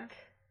like,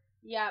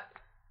 yep,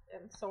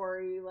 I'm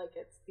sorry, like,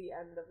 it's the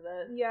end of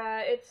this.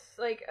 Yeah, it's,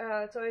 like,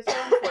 it's always so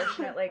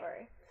unfortunate, like,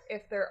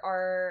 if there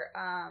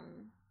are,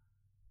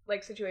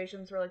 like,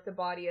 situations where, like, the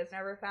body is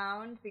never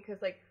found,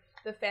 because, like,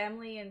 the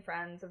family and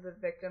friends of the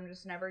victim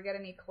just never get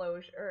any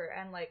closure,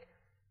 and, like,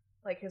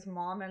 his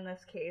mom in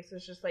this case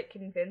is just, like,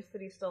 convinced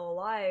that he's still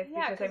alive,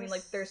 because, I mean,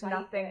 like, there's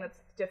nothing that's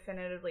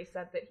definitively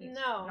said that he's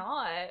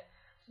not.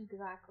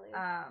 Exactly.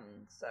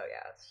 So,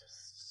 yeah, it's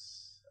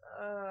just,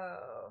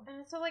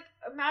 And so, like,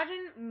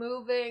 imagine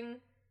moving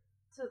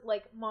to,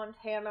 like,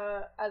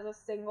 Montana as a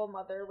single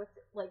mother with,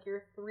 like,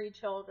 your 3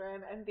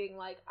 children and being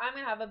like, I'm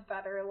gonna have a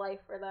better life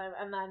for them,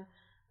 and then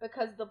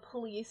because the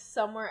police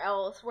somewhere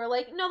else were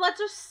like, no, let's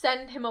just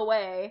send him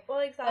away. Well,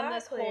 exactly. And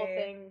this whole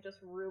thing just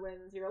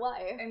ruins your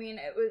life. I mean,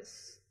 it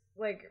was,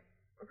 like,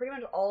 pretty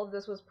much all of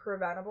this was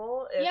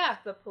preventable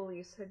if the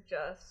police had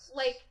just...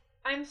 Like,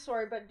 I'm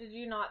sorry, but did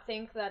you not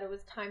think that it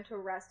was time to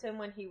arrest him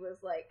when he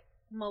was, like,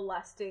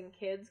 molesting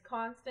kids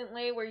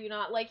constantly? Were you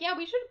not like, yeah,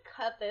 we should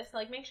cut this,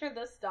 like, make sure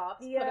this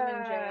stops, put him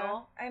in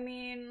jail? I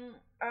mean,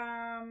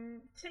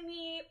 to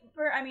me,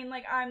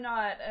 like, I'm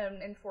not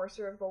an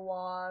enforcer of the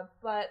law,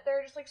 but there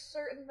are just, like,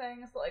 certain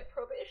things that, like,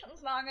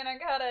 probation's not gonna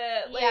cut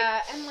it. Like,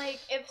 yeah, and, like,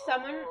 if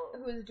someone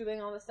who is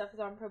doing all this stuff is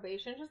on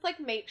probation, just,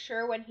 like, make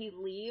sure when he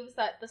leaves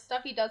that the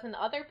stuff he does in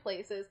other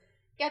places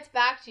gets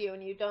back to you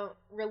and you don't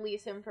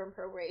release him from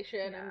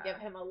probation and give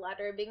him a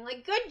letter being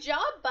like, good job,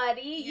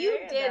 buddy, you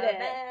did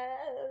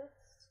it.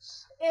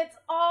 It's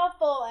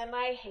awful and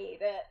I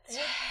hate it.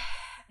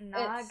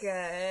 Not it's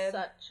good.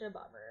 Such a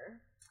bummer.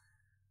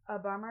 A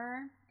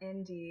bummer,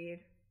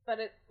 indeed. But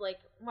it's, like,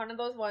 one of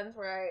those ones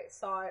where I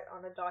saw it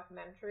on a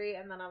documentary,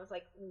 and then I was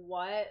like,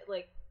 what?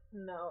 Like,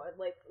 no.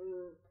 Like,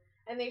 ooh.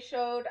 And they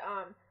showed,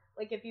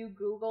 like, if you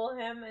Google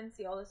him and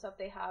see all the stuff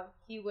they have,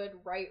 he would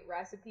write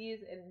recipes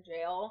in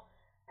jail,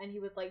 and he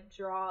would, like,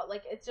 draw,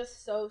 like, it's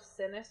just so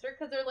sinister,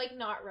 because they're, like,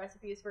 not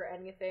recipes for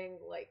anything,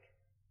 like,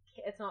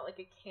 it's not, like,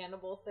 a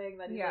cannibal thing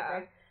that he's,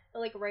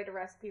 he'll, write a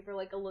recipe for,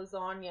 like, a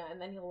lasagna, and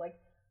then he'll, like,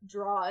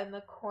 draw in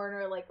the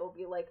corner, like, it'll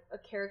be, like, a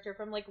character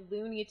from, like,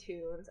 Looney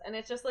Tunes, and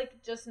it's just,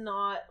 like, just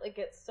not, like,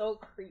 it's so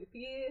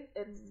creepy.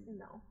 It's,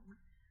 no.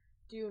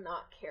 Do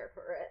not care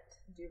for it.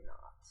 Do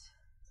not. It's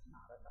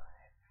not a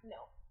vibe.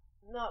 No.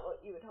 Not what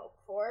you would hope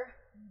for.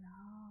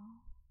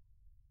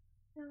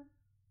 No.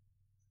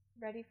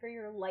 Ready for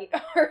your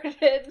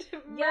lighthearted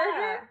murder?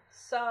 Yeah.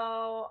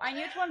 So, I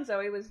knew which one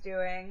Zoe was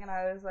doing, and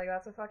I was like,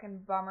 that's a fucking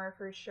bummer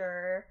for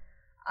sure.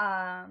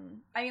 I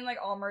mean, like,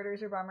 all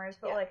murders are bummers,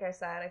 but like I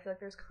said, I feel like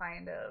there's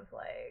kind of,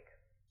 like,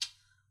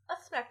 a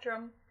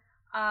spectrum.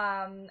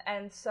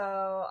 And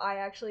so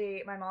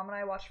my mom and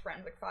I watched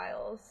Forensic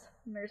Files,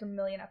 and there's 1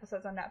 million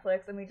episodes on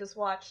Netflix, and we just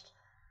watched,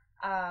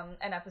 an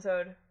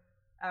episode,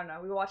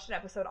 we watched an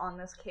episode on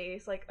this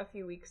case, like, a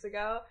few weeks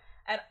ago,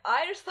 and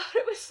I just thought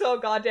it was so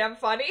goddamn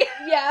funny.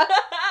 Yeah.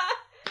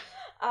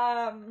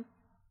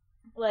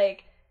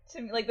 Like, to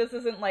me, like, this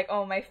isn't, like,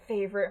 oh, my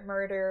favorite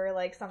murder,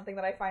 like, something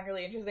that I find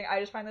really interesting. I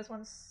just find this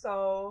one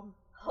so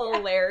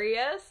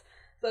hilarious.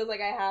 So I was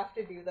like, I have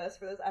to do this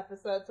for this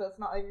episode, so it's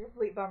not, like, a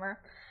complete bummer.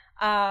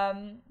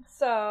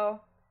 So,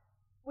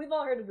 we've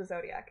all heard of the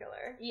Zodiac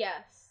Killer.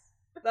 Yes.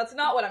 That's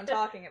not what I'm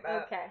talking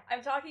about. Okay.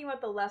 I'm talking about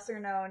the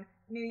lesser-known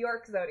New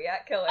York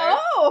Zodiac Killer.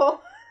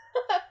 Oh!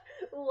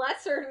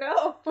 Lesser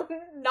known.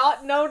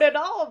 Not known at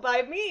all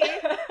by me.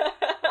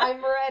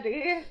 I'm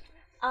ready.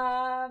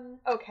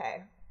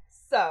 Okay.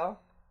 So,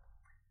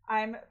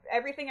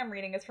 everything I'm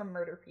reading is from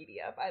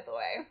Murderpedia, by the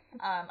way.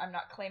 I'm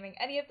not claiming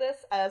any of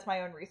this as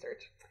my own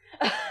research.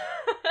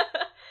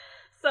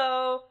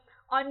 So,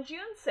 on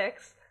June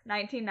 6th,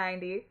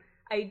 1990,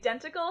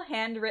 identical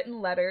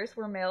handwritten letters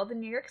were mailed in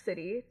New York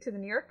City to the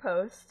New York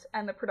Post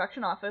and the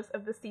production office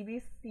of the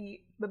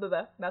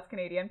that's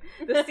Canadian,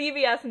 the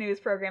CBS News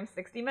program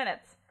 60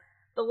 Minutes.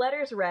 The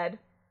letters read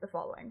the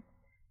following.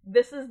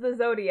 This is the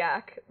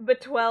Zodiac, the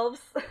 12...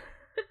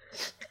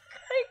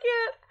 I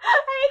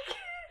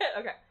can't.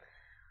 Okay.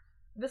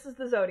 This is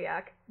the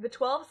Zodiac. The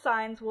 12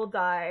 signs will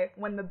die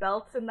when the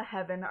belts in the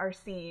heaven are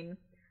seen.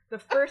 The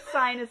first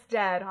sign is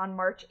dead on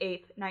March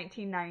 8th,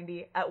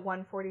 1990 at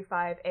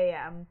 1:45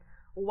 a.m.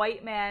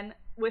 White man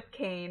with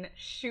cane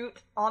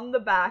shoot on the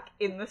back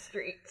in the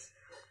street.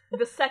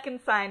 The second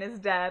sign is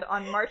dead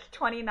on March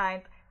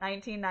 29th,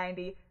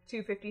 1990,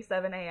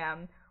 2:57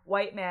 a.m.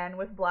 White man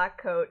with black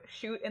coat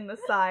shoot in the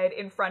side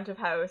in front of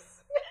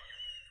house.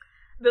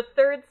 The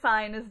third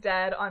sign is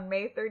dead on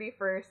May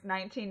 31st,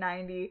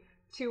 1990,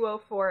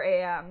 2:04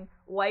 a.m.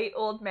 White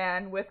old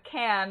man with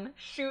can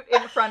shoot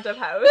in front of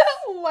house.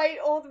 White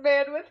old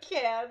man with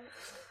can.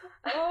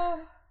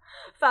 Oh.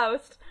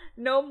 Faust,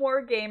 no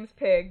more games,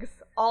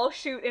 pigs. All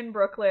shoot in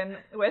Brooklyn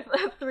with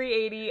a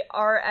 380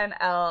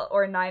 RNL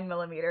or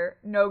 9mm.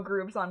 No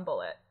grooves on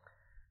bullet.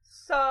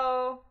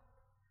 So,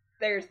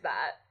 there's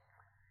that.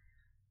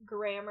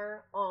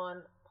 Grammar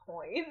on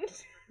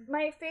point.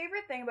 My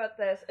favorite thing about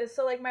this is,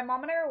 so, like, my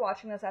mom and I were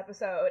watching this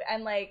episode,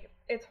 and, like,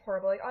 it's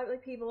horrible.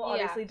 Like people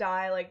obviously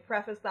die, like,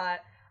 preface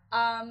that.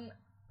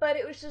 But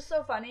it was just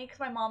so funny, because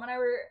my mom and I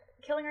were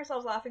killing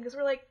ourselves laughing, because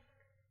we're like,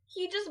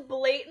 he just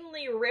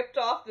blatantly ripped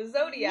off the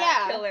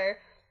Zodiac Killer.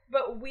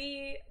 But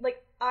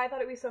I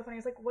thought it'd be so funny.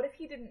 It's like, what if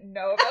he didn't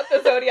know about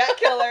the Zodiac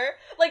Killer?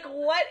 Like,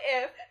 what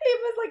if...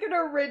 It was, like, an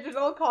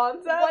original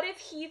concept. What if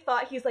he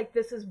thought, he's like,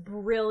 this is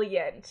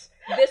brilliant.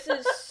 This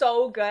is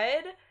so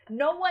good.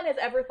 No one has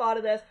ever thought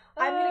of this.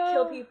 I'm gonna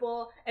kill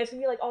people, and it's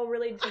gonna be, like, all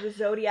related to the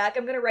Zodiac.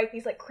 I'm gonna write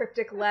these, like,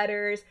 cryptic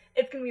letters.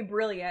 It's gonna be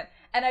brilliant.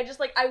 And I just,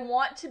 like, I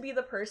want to be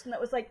the person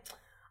that was like,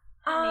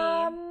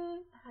 honey.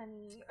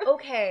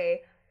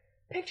 Okay.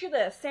 Picture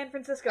this, San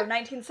Francisco,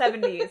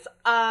 1970s.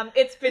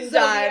 It's been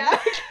done.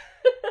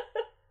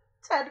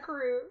 Ted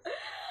Cruz.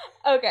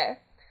 Okay.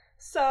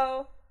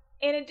 So,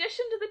 in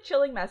addition to the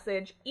chilling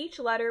message, each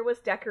letter was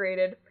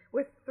decorated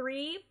with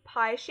 3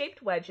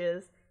 pie-shaped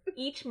wedges,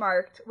 each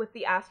marked with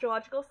the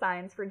astrological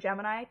signs for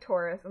Gemini,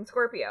 Taurus, and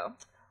Scorpio.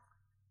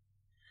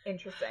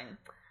 Interesting.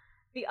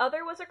 The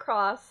other was a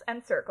cross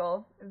and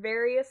circle,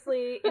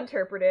 variously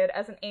interpreted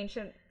as an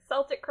ancient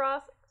Celtic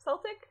cross.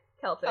 Celtic?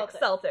 Celtic.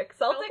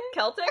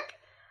 Celtic?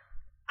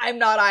 I'm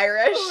not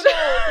Irish. Who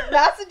knows?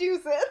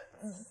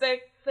 Massachusetts. The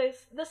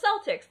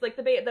Celtics, like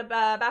the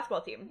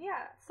basketball team.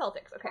 Yeah.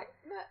 Celtics, okay.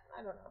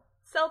 I don't know.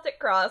 Celtic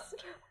cross,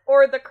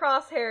 or the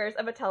crosshairs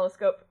of a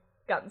telescopic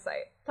gun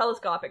sight,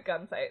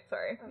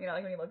 sorry. Okay. You know,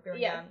 like when you look through a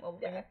gun.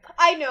 Yeah.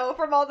 I know,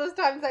 from all those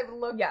times I've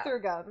looked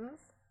through guns.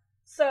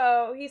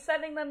 So he's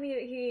sending them.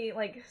 He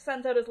like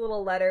sends out his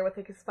little letter with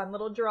like his fun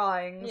little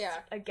drawings. Yeah.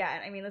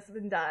 Again, I mean, this has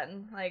been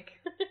done. Like,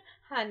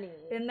 honey,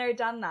 been there,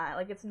 done that.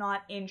 Like, it's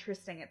not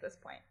interesting at this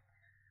point.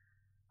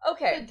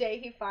 Okay. the day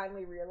he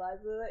finally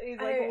realizes it, he's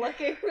like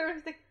looking through.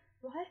 He's like,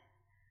 "What?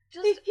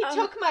 Just He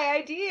took my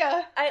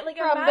idea." I like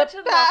from the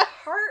imagine the past.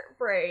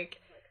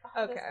 heartbreak.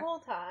 This Okay. whole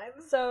time.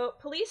 So,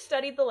 police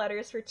studied the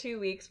letters for 2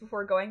 weeks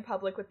before going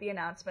public with the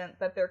announcement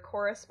that their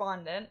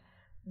correspondent,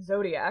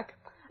 Zodiac,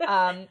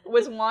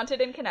 was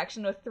wanted in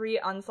connection with 3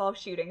 unsolved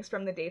shootings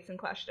from the dates in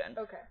question.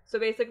 Okay. So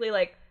basically,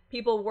 like,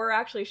 people were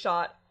actually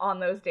shot on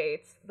those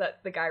dates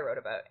that the guy wrote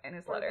about in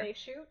his Or letter. they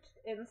shoot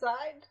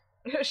inside.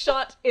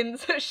 Shoot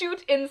inside,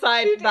 Shoot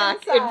back,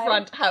 inside. in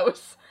front,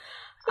 house.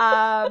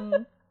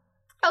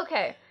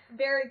 Okay.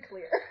 Very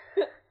clear.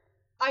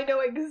 I know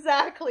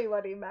exactly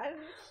what he meant.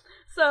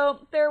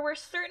 So, there were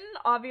certain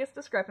obvious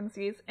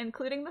discrepancies,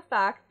 including the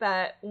fact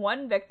that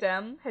one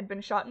victim had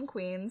been shot in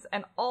Queens,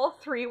 and all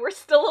 3 were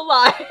still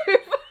alive.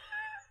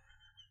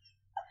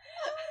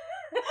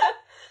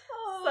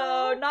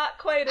 So, not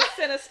quite as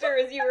sinister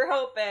as you were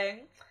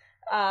hoping.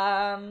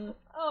 But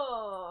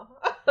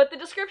the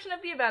description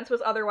of the events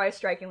was otherwise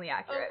strikingly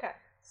accurate. Okay.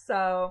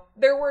 So,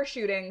 there were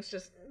shootings,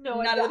 just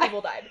No none of the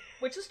people died,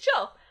 which is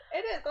chill.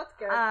 It is, that's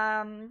good.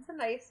 It's a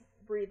nice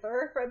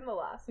breather from the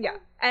last one. Yeah,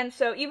 and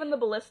so even the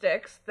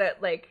ballistics that,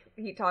 like,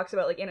 he talks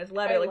about, like, in his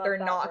letter, I like, love they're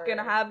that not word.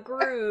 gonna have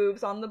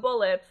grooves on the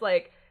bullets,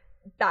 like,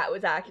 that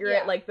was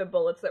accurate. Yeah. Like, the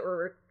bullets that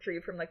were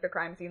retrieved from, like, the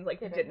crime scenes,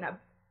 like, didn't have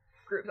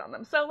grooves on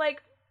them. So,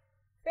 like,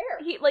 Fair.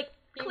 he, like,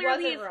 He clearly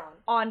wasn't he's wrong.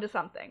 onto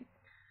something.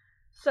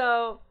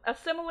 So, a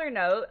similar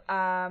note,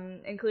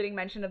 including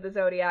mention of the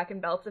Zodiac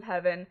and Belts of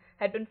Heaven,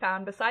 had been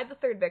found beside the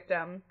 3rd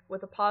victim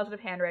with a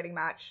positive handwriting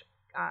match,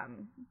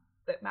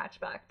 that matched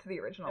back to the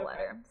original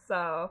letter.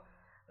 So,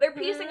 they're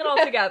piecing it all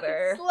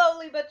together.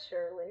 Slowly but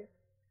surely.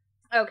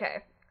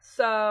 Okay,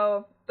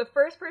 so the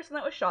first person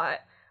that was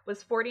shot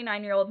was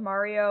 49-year-old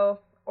Mario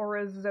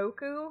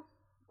Orozco?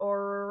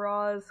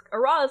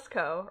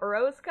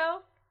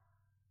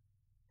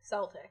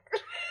 Celtic.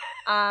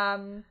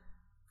 So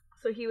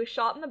he was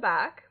shot in the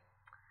back,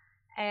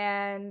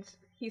 and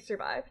he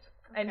survived.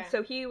 And Okay.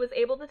 so he was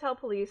able to tell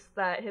police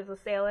that his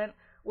assailant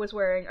was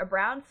wearing a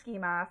brown ski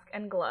mask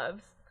and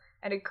gloves,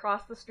 and had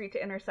crossed the street to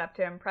intercept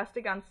him, pressed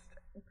a gun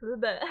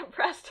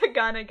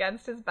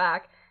against his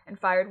back, and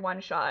fired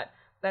 1 shot,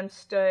 then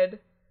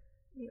stood...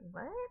 Wait,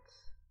 what?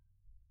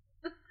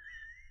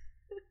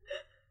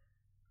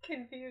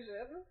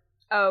 Confusion.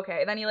 Oh,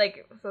 okay. Then he,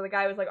 like, so the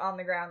guy was, like, on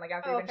the ground, like,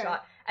 after he'd been Okay.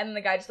 shot, and then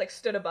the guy just, like,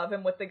 stood above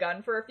him with the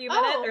gun for a few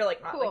minutes, Oh, or,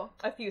 like, not, cool.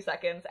 like, a few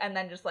seconds, and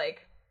then just,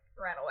 like,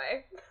 ran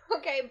away.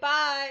 Okay,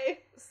 bye.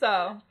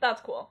 So, that's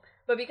cool.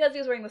 But because he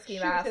was wearing the ski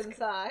Shoot mask,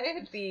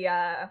 inside.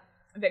 the,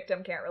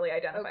 victim can't really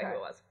identify Okay. who it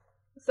was.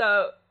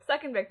 So,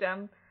 second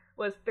victim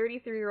was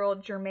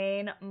 33-year-old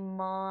Jermaine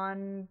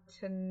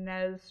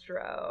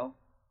Montenestro.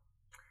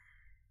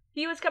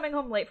 He was coming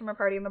home late from a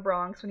party in the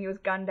Bronx when he was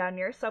gunned down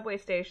near a subway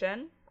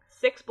station,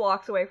 6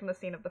 blocks away from the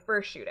scene of the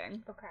first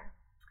shooting. Okay.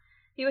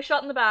 He was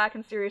shot in the back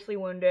and seriously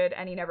wounded,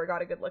 and he never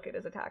got a good look at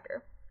his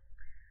attacker.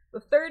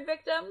 The third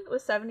victim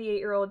was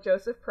 78-year-old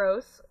Joseph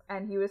Prose,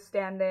 and he was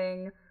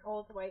standing...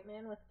 Old white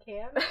man with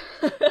can.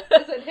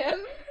 Is it him?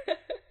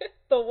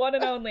 The one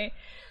and only.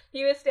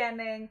 He was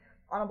standing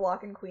on a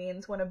block in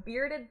Queens when a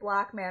bearded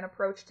black man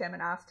approached him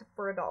and asked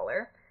for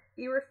 $1.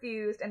 He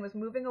refused and was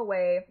moving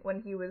away when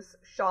he was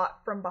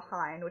shot from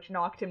behind, which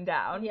knocked him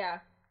down. Yeah.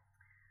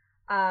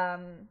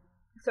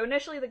 So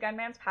initially, the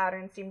gunman's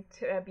pattern seemed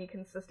to be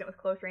consistent with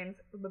close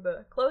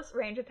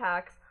range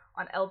attacks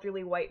on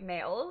elderly white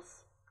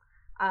males.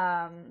 2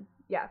 of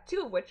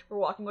which were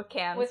walking with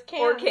cans. With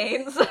Or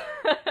cans. canes.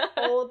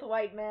 Old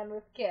white man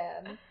with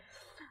can.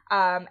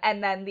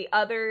 And then the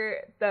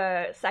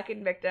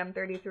second victim,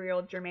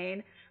 33-year-old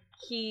Jermaine,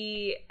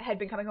 he had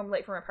been coming home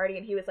late from a party,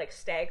 and he was, like,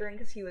 staggering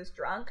because he was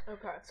drunk.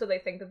 Okay. So they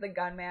think that the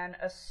gunman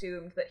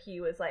assumed that he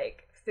was,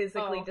 like,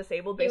 physically Oh.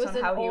 disabled based on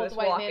how he was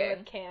white walking. man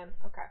with can.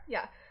 Okay.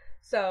 Yeah.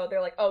 So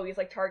they're like, oh, he's,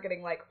 like,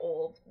 targeting, like,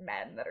 old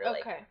men that are,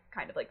 like, Okay.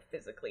 kind of, like,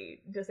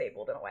 physically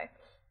disabled in a way.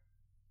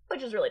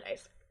 Which is really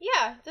nice.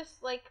 Yeah,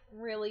 just, like,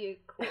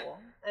 really cool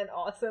and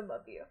awesome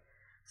of you.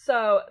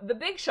 So the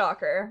big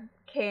shocker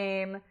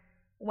came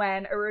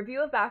when a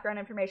review of background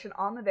information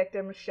on the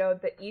victims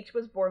showed that each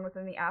was born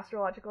within the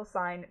astrological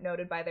sign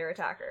noted by their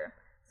attacker.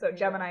 So Yeah.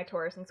 Gemini,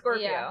 Taurus, and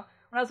Scorpio. Yeah.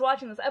 When I was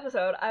watching this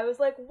episode, I was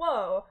like,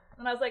 whoa.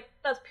 And I was like,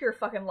 that's pure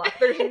fucking luck.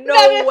 There's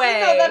no way.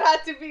 No, that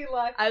had to be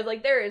luck. I was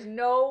like, there is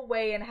no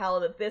way in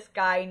hell that this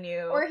guy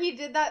knew. Or he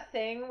did that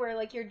thing where,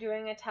 like, you're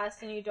doing a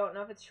test and you don't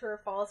know if it's true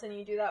or false, and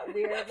you do that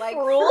weird, like,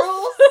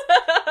 rules.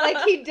 Like,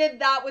 he did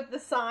that with the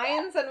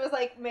signs and was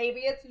like,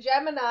 maybe it's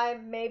Gemini,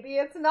 maybe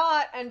it's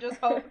not, and just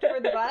hoped for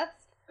the best.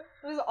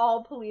 It was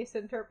all police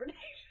interpretation.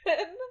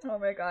 Oh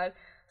my god.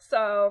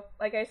 So,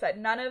 like I said,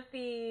 none of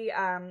the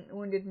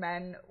wounded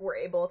men were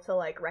able to,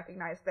 like,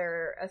 recognize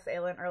their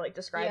assailant or, like,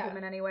 describe Yeah. him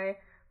in any way,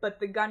 but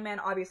the gunman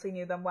obviously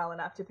knew them well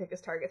enough to pick his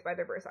targets by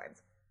their birth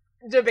signs.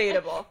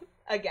 Debatable.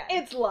 Again.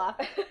 It's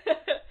luck.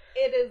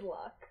 It is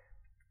luck.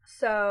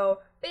 So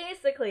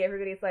basically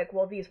everybody's like,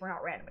 well, these were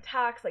not random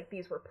attacks, like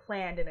these were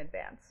planned in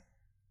advance.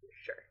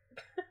 Sure.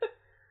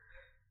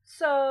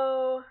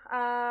 So,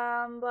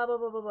 blah, blah,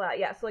 blah, blah, blah.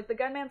 Yeah, so, like, the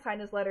gunman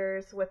signed his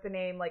letters with the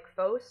name, like,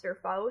 Faust,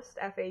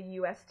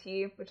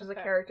 F-A-U-S-T, which is a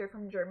character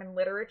from German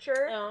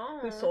literature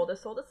who sold his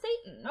soul to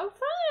Satan. Oh,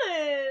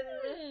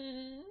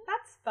 fun!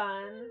 That's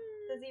fun.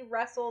 Does he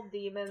wrestle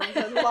demons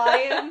and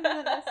lions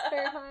in his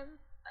spare time?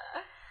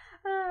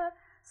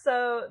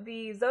 So,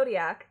 the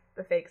Zodiac,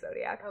 the fake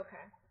Zodiac. Okay.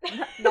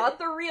 Not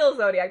the real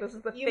Zodiac, this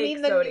is the you fake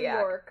mean the Zodiac. New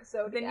York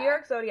Zodiac. The New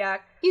York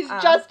Zodiac. He's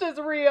just as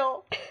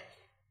real.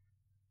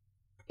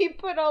 He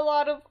put a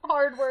lot of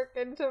hard work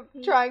into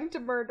trying to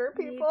murder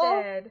people.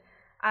 He did.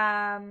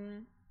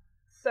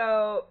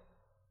 So,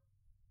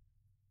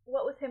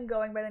 what with him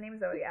going by the name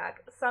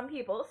Zodiac, some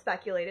people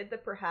speculated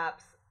that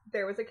perhaps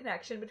there was a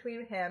connection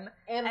between him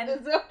and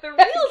the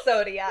real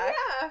Zodiac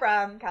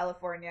from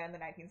California in the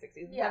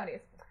 1960s and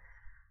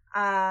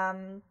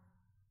 70s.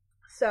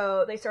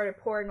 So they started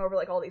poring over,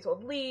 like, all these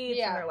old leads,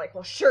 and they're like,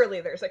 well, surely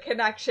there's a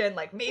connection,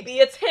 like, maybe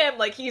it's him,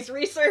 like, he's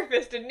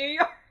resurfaced in New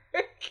York.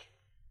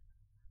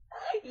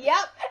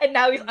 Yep. And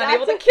now he's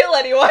unable to kill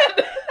anyone.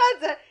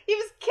 He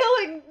was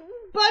killing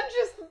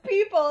bunches of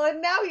people,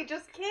 and now he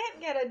just can't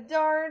get a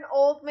darn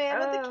old man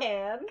with a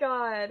can.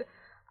 God.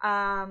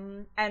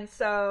 And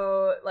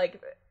so, like,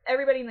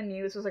 everybody in the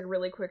news was, like,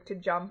 really quick to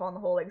jump on the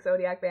whole, like,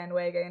 Zodiac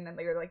bandwagon, and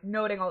they were, like,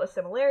 noting all the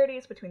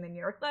similarities between the New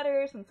York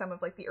letters and some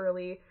of, like, the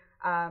early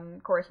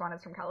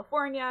correspondence from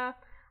California.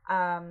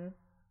 And,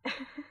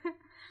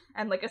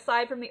 like,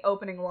 aside from the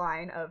opening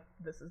line of,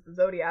 this is the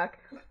Zodiac,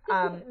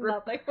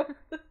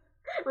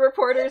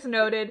 reporters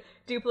noted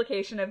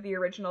duplication of the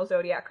original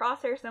Zodiac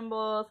crosshair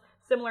symbols,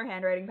 similar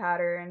handwriting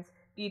patterns,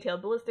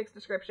 detailed ballistics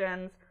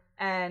descriptions,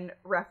 and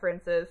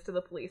references to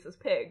the police as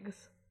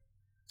pigs.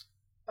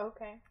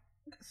 Okay.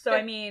 So,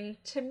 I mean,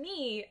 to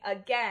me,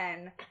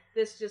 again,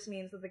 this just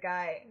means that the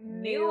guy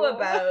knew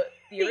about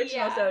the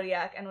original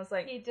Zodiac and was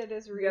like, he did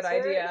his research.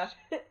 Good idea.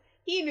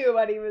 He knew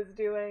what he was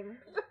doing.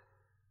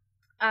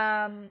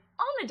 On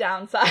the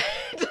downside,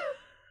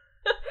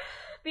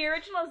 the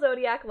original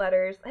Zodiac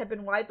letters have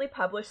been widely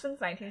published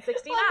since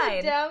 1969. On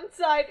the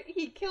downside,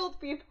 he killed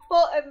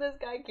people and this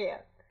guy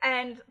can't.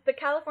 And the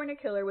California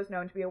killer was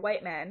known to be a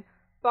white man.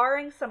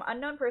 Barring some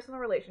unknown personal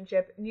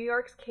relationship, New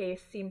York's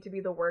case seemed to be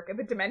the work of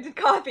a demented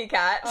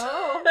copycat.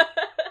 Oh.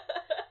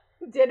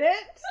 Did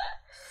it?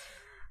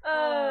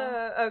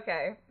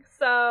 Okay.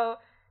 So,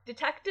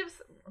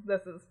 detectives...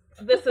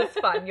 This is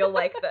fun. You'll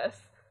like this.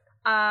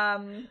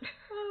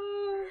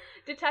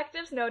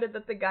 Detectives noted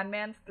that the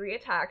gunman's 3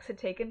 attacks had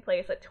taken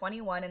place at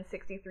 21 and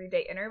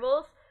 63-day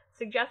intervals,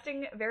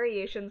 suggesting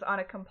variations on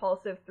a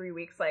compulsive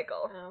 3-week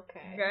cycle.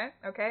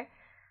 Okay.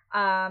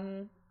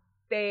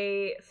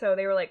 They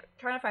were, like,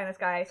 trying to find this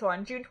guy. So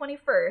on June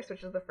 21st,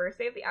 which is the first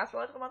day of the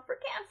astrological month for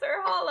Cancer,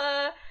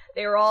 holla,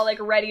 they were all, like,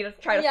 ready to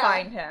try to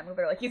find him.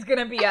 They're like, he's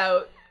gonna be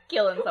out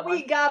killing someone.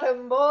 We got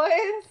him,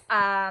 boys!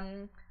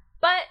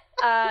 But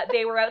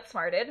they were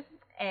outsmarted,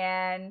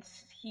 and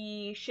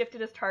he shifted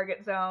his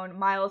target zone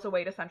miles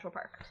away to Central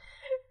Park.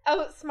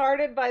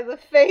 Outsmarted by the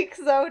fake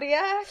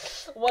Zodiac?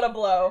 What a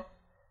blow.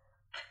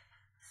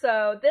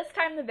 So this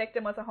time the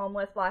victim was a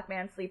homeless black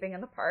man sleeping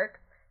in the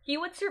park. He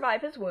would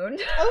survive his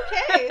wound.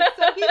 Okay,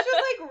 so he's just,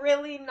 like,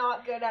 really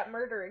not good at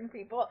murdering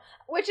people,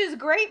 which is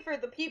great for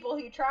the people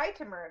he tried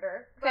to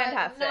murder. But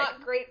fantastic.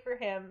 Not great for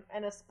him,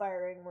 an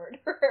aspiring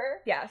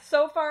murderer. Yeah,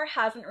 so far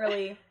hasn't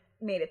really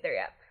made it there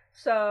yet.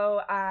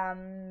 So,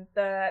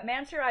 the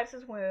man survives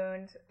his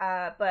wound,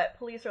 but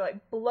police are,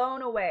 like,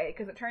 blown away,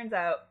 because it turns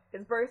out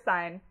his birth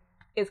sign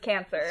is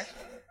Cancer,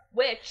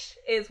 which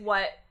is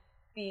what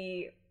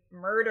the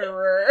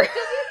murderer...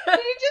 Did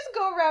he just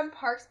go around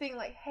parks being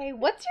like, hey,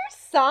 what's your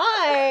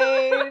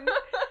sign?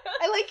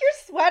 I like your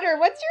sweater.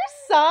 What's your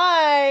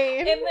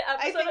sign? In the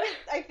episode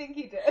I think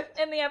he did.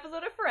 In the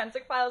episode of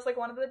Forensic Files, like,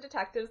 one of the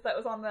detectives that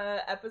was on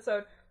the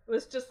episode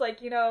was just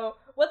like, you know,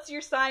 what's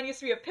your sign used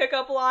to be a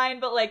pickup line,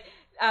 but, like,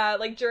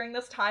 during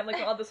this time, like,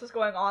 when all this was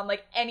going on,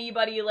 like,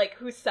 anybody, like,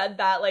 who said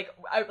that, like,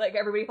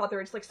 everybody thought they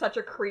were just, like, such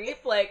a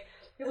creep, like,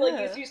 because, like,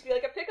 it used to be,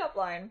 like, a pickup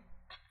line.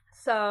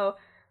 So,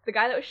 the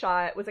guy that was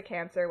shot was a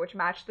Cancer, which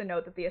matched the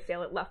note that the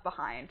assailant left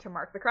behind to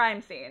mark the crime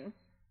scene.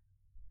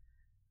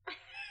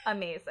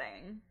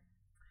 Amazing.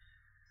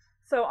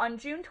 So, on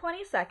June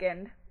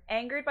 22nd,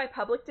 angered by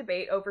public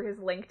debate over his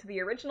link to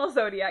the original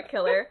Zodiac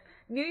killer,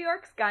 New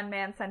York's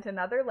gunman sent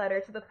another letter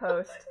to the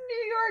Post.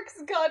 New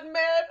York's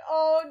gunman,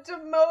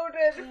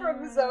 demoted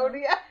from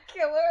Zodiac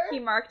killer. He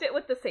marked it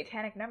with the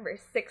satanic number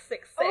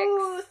 666.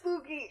 Oh,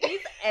 spooky.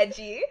 He's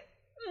edgy.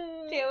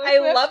 Taylor I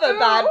Swift love too. a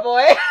bad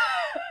boy.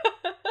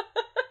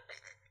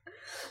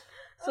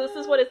 So this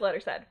is what his letter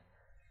said.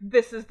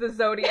 This is the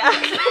Zodiac.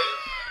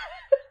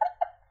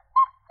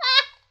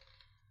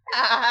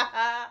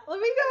 Let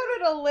me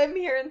go on a limb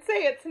here and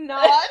say it's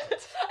not.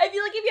 I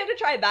feel like if you have to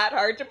try that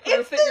hard to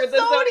prove that you're the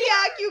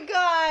Zodiac, you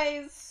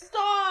guys!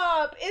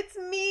 Stop! It's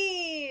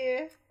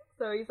me!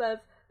 So he says,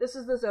 this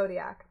is the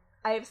Zodiac.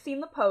 I have seen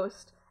the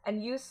Post,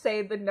 and you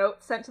say the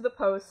note sent to the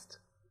Post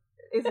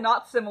is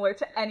not similar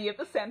to any of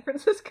the San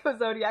Francisco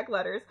zodiac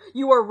letters.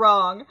 You are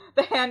wrong.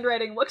 The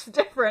handwriting looks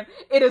different.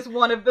 It is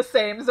one of the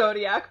same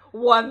zodiac.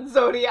 One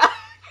zodiac.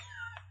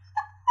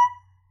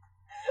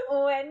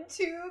 When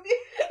two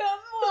become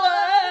one.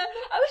 I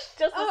was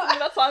just listening to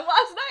that song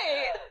last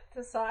night.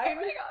 Decide. Oh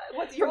my god.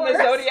 What's From yours?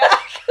 the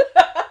zodiac.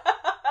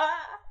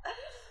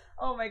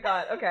 Oh my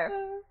god. Okay.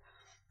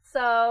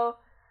 So,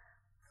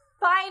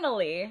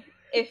 finally,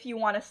 if you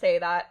want to say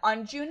that,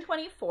 on June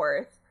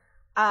 24th,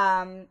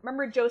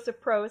 remember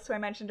Joseph Prost, who I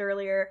mentioned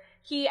earlier?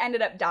 He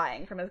ended up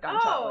dying from his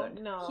gunshot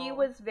wound. No. He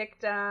was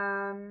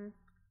victim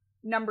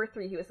number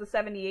 3. He was the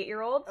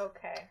 78-year-old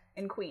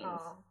in Queens.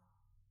 Oh.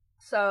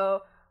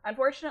 So,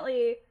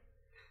 unfortunately...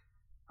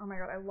 Oh my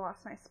god, I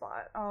lost my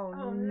spot.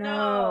 Oh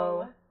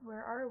no.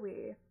 Where are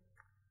we?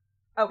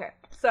 Okay,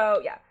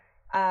 so yeah.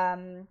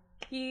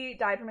 He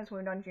died from his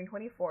wound on June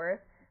 24th,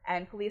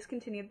 and police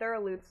continued their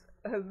alerts?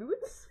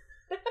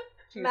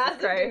 Jesus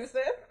Christ.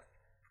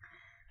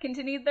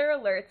 Continued their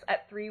alerts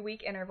at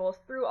 3-week intervals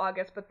through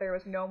August, but there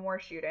was no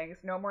more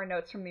shootings, no more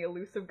notes from the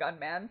elusive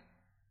gunman.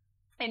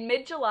 In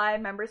mid-July,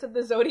 members of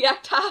the Zodiac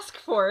Task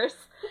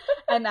Force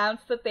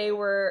announced that they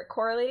were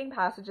correlating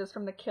passages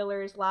from the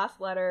killer's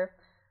last letter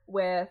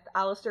with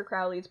Aleister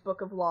Crowley's Book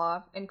of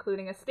Law,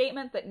 including a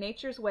statement that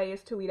nature's way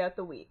is to weed out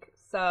the weak.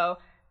 So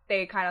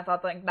they kind of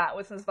thought like that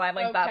was his vibe,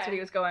 like that's what he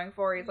was going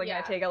for. He's like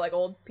gonna take out like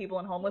old people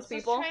and homeless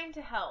people. He's trying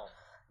to help.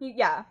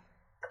 Yeah.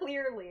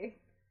 Clearly.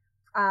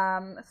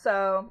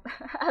 So,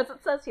 as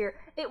it says here,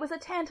 it was a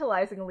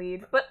tantalizing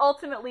lead, but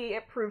ultimately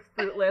it proved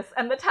fruitless,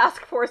 and the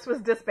task force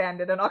was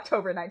disbanded in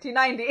October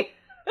 1990.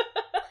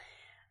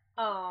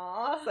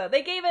 Aww. So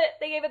they gave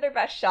it their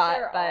best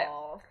shot, but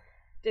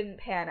didn't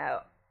pan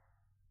out.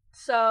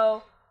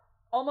 So,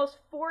 almost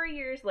 4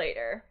 years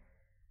later,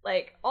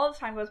 like, all this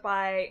time goes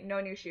by,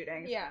 no new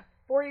shootings. Yeah.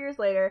 4 years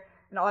later,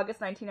 in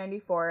August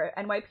 1994,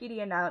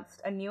 NYPD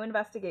announced a new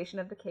investigation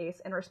of the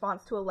case in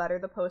response to a letter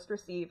the Post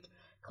received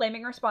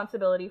claiming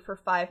responsibility for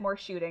 5 more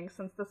shootings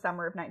since the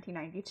summer of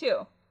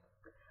 1992.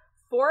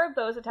 4 of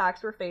those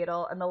attacks were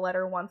fatal, and the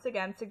letter once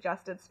again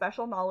suggested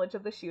special knowledge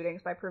of the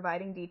shootings by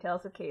providing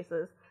details of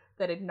cases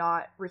that had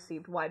not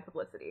received wide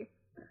publicity.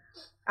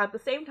 At the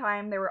same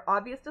time, there were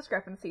obvious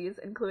discrepancies,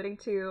 including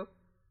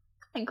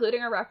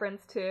a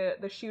reference to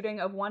the shooting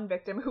of one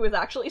victim who was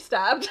actually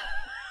stabbed.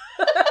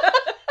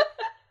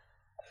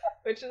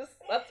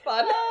 That's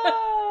fun.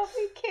 Oh,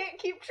 we can't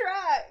keep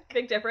track.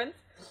 Big difference.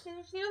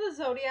 You know, the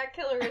Zodiac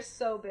Killer is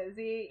so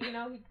busy. You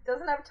know, he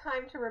doesn't have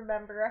time to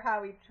remember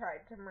how he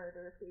tried to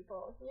murder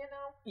people, you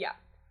know? Yeah.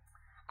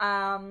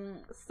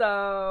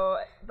 So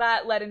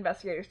that led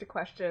investigators to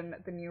question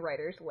the new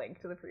writer's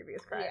link to the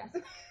previous crimes.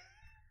 Yeah.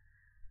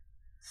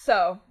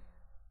 So,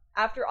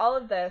 after all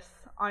of this,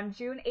 on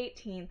June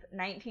 18th,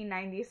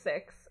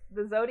 1996,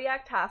 the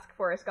Zodiac Task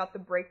Force got the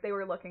break they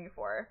were looking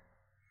for.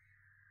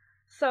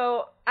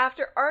 So,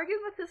 after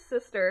arguing with his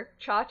sister,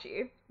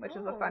 Chachi, which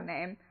is a fun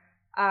name,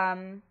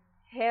 Herberto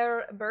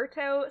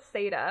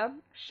Seda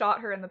shot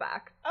her in the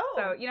back. Oh.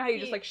 So, you know how you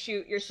just, like,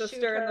 shoot your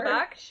sister in the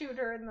back? Shoot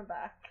her in the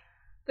back.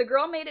 The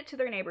girl made it to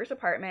their neighbor's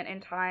apartment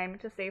in time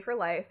to save her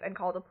life and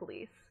call the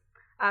police.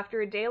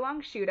 After a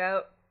day-long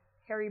shootout,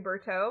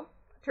 Heriberto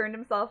turned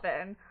himself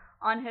in.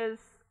 On his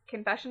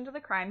confession to the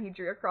crime, he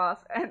drew a cross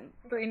and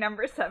 3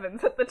 number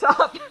 7s at the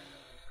top.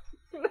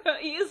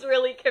 He's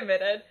really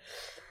committed.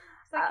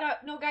 It's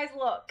like, no, guys,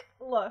 look.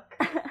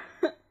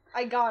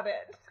 I got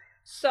it.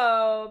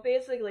 So,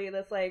 basically,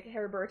 this, like,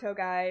 Heriberto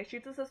guy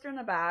shoots his sister in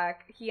the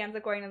back. He ends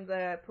up going to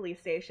the police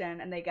station,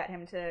 and they get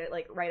him to,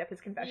 like, write up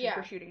his confession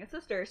for shooting his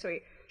sister. So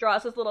he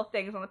draws his little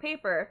things on the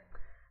paper.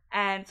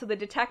 And so the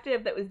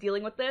detective that was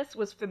dealing with this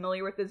was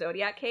familiar with the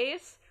Zodiac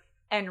case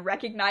and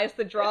recognized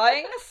the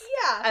drawings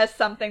as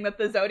something that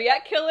the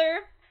Zodiac Killer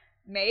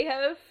may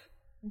have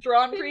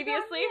drawn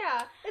previously.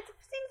 Yeah, it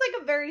seems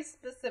like a very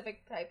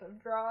specific type of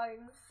drawing.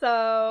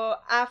 So,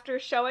 after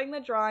showing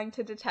the drawing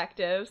to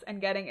detectives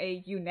and getting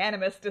a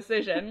unanimous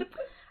decision,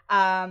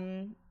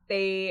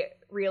 they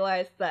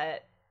realized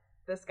that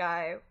this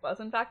guy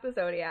was in fact the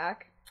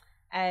Zodiac,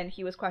 and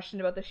he was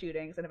questioned about the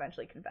shootings and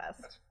eventually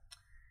confessed.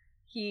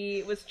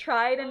 He was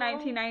tried in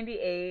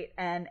 1998,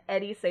 and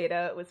Eddie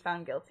Seda was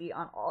found guilty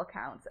on all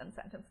counts and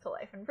sentenced to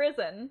life in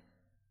prison.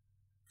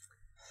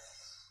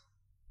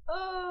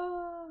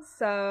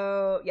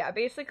 So, yeah,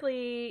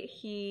 basically,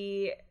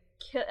 he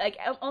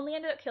only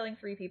ended up killing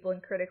 3 people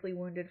and critically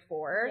wounded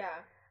 4.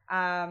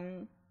 Yeah.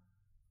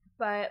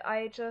 But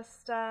I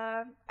just,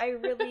 I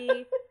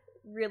really,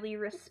 really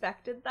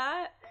respected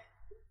that.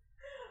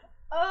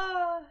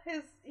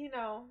 His,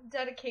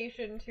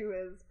 dedication to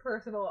his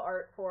personal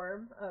art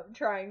form of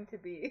trying to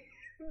be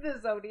the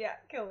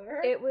Zodiac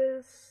Killer. It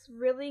was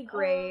really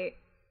great.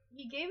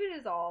 He gave it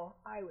his all,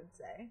 I would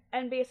say.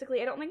 And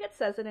basically, I don't think it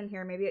says it in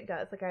here, maybe it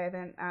does, like, I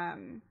haven't,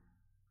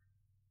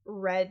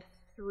 read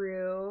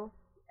through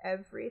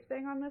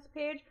everything on this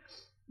page,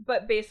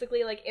 but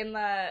basically, like, in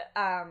the,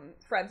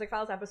 Forensic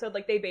Files episode,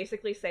 like, they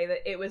basically say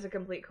that it was a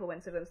complete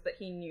coincidence that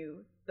he knew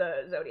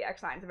the zodiac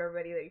signs of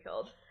everybody that he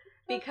killed,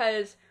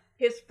 because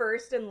his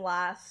first and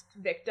last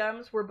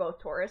victims were both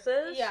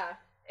Tauruses. Yeah.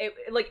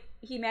 Like,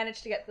 he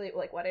managed to get,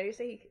 like, what did he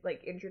say? He,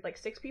 like, injured, like,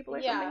 6 people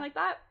or something like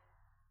that?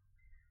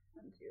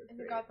 1, 2,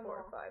 3,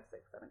 4, 5,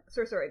 6, 7.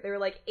 So sorry, there were,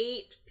 like,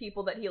 8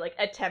 people that he, like,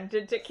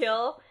 attempted to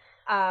kill.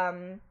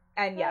 And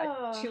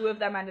yeah, 2 of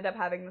them ended up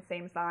having the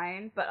same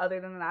sign, but other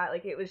than that,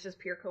 like, it was just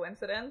pure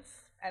coincidence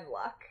and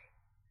luck.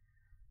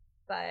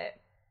 But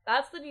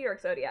that's the New York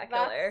Zodiac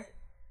Killer.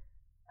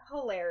 That's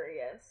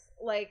hilarious.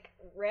 Like,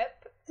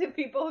 rip to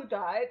people who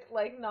died.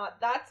 Like,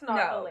 that's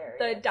not hilarious.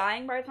 The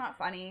dying part's not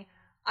funny.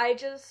 I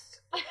just...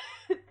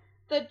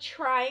 the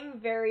trying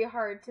very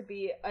hard to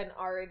be an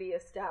already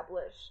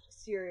established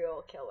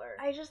serial killer.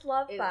 I just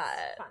love is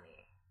that.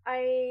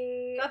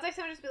 Funny. That's like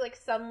someone just be like,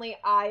 suddenly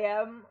I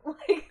am,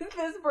 like,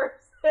 this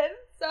person.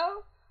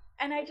 So...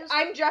 And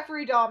I'm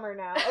Jeffrey Dahmer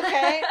now,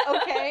 okay?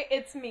 Okay,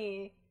 it's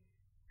me.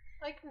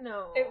 Like,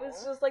 no. It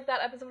was just, like,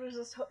 that episode was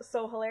just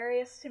so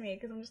hilarious to me,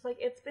 because I'm just like,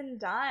 it's been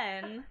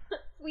done.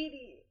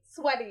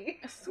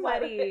 Sweaty.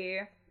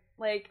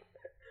 Like,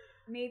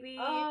 maybe,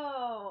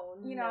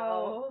 you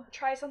know,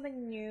 try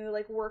something new,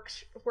 like,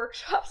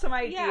 workshop some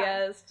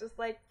ideas, just,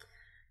 like,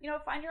 you know,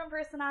 find your own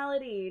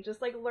personality,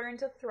 just, like, learn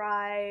to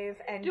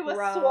thrive and do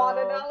grow. A SWOT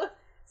analysis.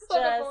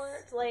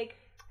 Just, like,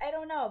 I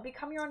don't know,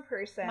 become your own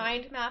person.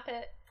 Mind map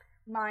it.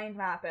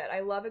 I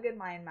love a good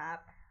mind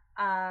map.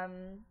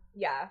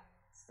 Yeah.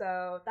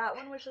 So that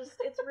one was just,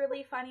 it's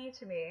really funny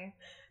to me.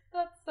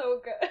 That's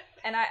so good.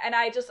 And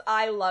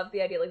I love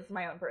the idea, like, this is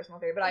my own personal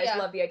theory, but I just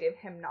love the idea of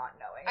him not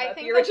knowing about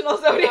think the original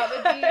Zodiac.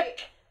 That would be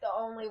the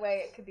only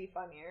way it could be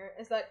funnier,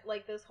 is that,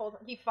 like, this whole,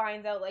 he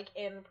finds out, like,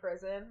 in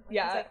prison.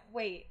 Like, he's like,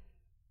 wait,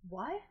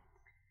 what?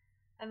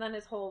 And then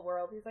his whole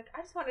world, he's like,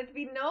 I just wanted to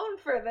be known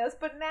for this,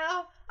 but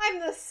now I'm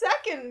the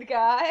second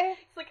guy.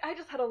 It's like, I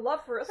just had a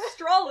love for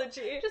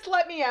astrology. Just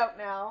let me out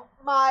now.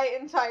 My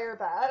entire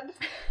bad.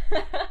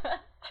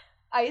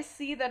 I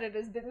see that it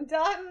has been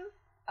done.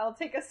 I'll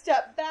take a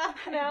step back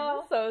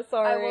now. I'm so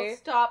sorry. I will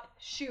stop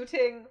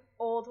shooting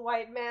old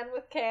white man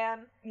with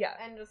can. Yeah.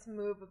 And just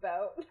move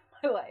about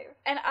my life.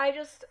 And I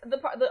just, the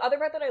other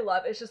part that I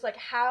love is just, like,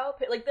 how,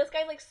 like, this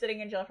guy's, like,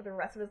 sitting in jail for the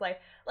rest of his life.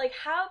 Like,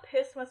 how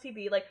pissed must he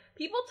be? Like,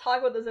 people talk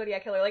about the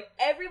Zodiac Killer. Like,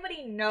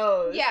 everybody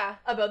knows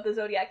about the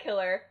Zodiac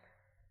Killer.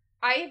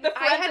 I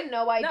had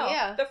no idea.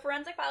 No, the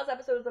Forensic Files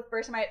episode was the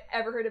first time I'd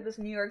ever heard of this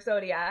New York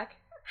Zodiac.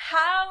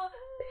 How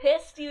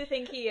pissed do you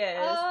think he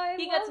is?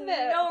 He gets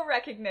no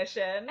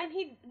recognition. And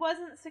he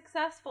wasn't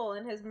successful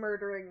in his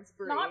murdering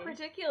spree. Not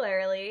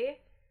particularly.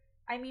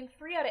 I mean,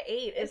 3 out of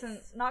 8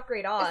 isn't not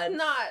great odds. It's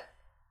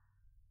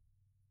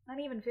not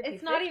even 50-50.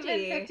 It's not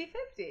even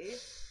 50-50.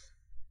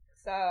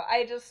 So,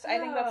 I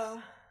think that's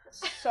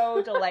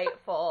so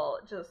delightful.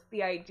 Just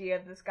the idea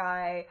of this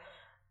guy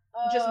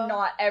just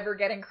not ever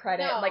getting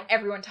credit. No. Like,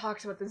 everyone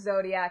talks about the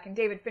Zodiac, and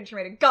David Fincher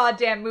made a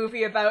goddamn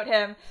movie about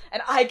him,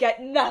 and I get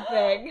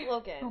nothing.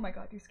 Logan. Oh my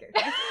god, you scared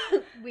me.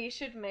 We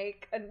should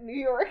make a New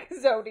York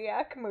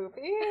Zodiac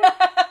movie.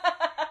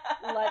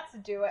 Let's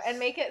do it. And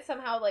make it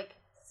somehow, like,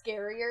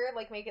 scarier.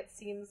 Like, make it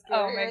seem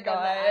scarier than the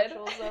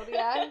actual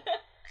Zodiac.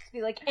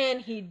 Be like, and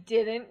he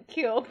didn't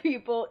kill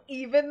people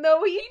even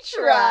though he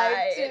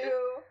tried to.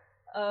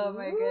 Oh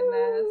my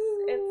goodness.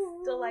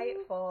 It's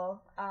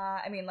delightful.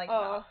 I mean, like,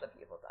 not the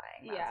people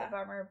dying. That's a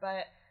bummer,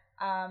 but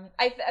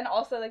and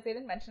also, like, they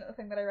didn't mention it, the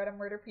thing that I read on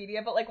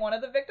Murderpedia, but, like, one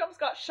of the victims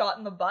got shot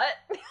in the butt.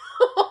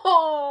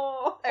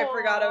 I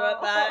forgot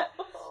about that.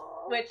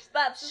 Which,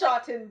 that's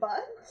shot in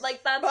butt.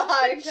 Like, that's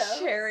behind the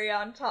cherry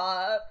on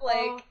top.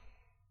 Like,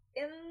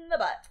 in the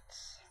butt.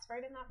 It's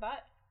right in that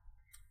butt.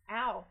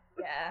 Ow.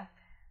 Yeah.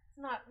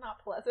 Not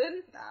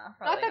pleasant. Nah,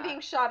 not that being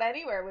shot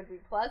anywhere would be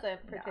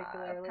pleasant,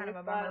 particularly. Kind of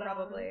a bummer,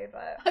 probably,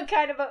 but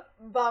kind of a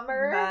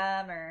bummer.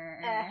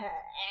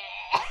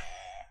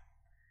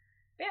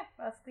 Yeah,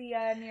 that's the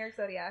New York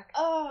Zodiac.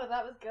 Oh,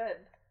 that was good.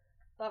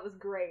 That was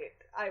great,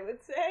 I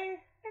would say.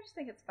 I just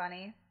think it's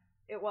funny.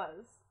 It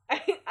was.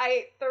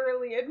 I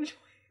thoroughly enjoyed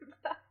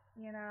that.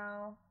 You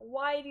know,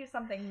 why do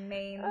something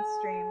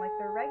mainstream like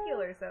the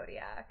regular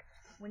Zodiac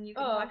when you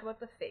can talk about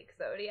the fake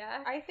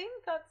Zodiac? I think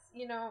that's,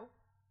 you know,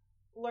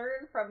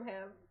 learn from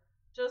him.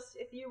 Just,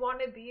 if you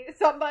want to be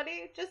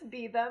somebody, just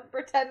be them.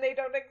 Pretend they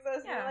don't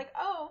exist. Yeah. And you're like,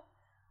 oh,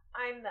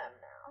 I'm them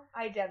now.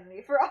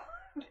 Identity fraud.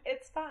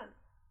 It's fun.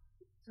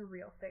 It's a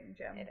real thing,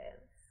 Jim. It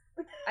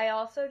is.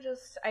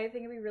 I think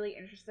it'd be really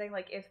interesting,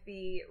 like, if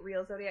the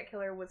real Zodiac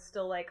Killer was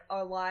still, like,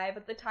 alive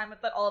at the time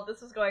that all of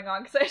this was going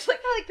on, because I just,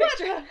 like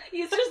picture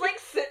he's just, like,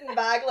 sitting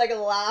back, like,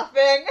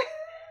 laughing.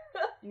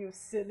 You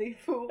silly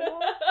fool.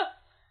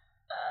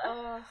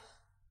 Are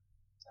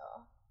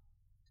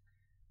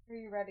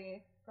you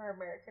ready for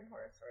American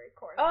Horror Story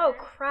Corner? Oh,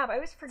 crap. I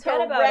always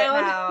forget about it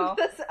now.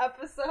 This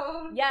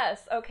episode.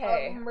 Yes,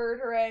 okay. Of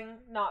murdering,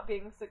 not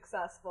being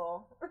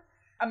successful.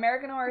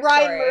 American Horror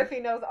Story. Ryan Murphy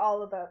knows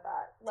all about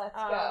that. Let's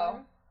go.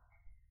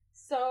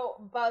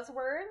 So,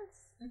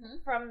 buzzwords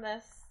from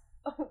this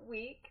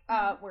week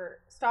were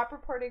stop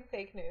reporting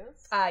fake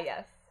news.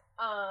 Yes.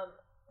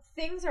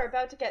 Things are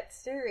about to get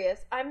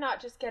serious. I'm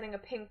not just getting a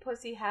pink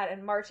pussy hat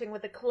and marching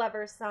with a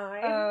clever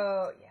sign.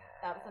 Oh, yeah.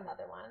 That was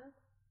another one.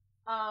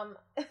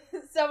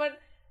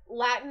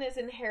 Latin is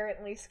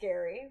inherently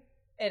scary.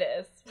 It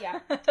is. Yeah.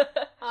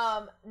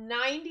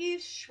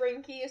 90s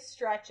shrinky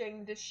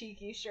stretching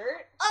dashiki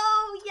shirt.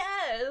 Oh,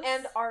 yes.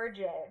 And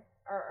RJ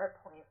are our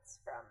points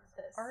from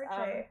this.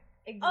 RJ.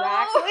 Exactly.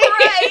 Oh,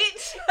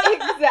 right.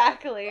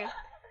 Exactly.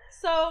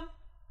 So,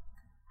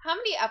 how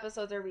many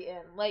episodes are we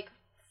in? Like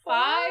 4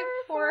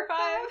 or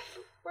 5?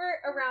 We're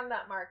around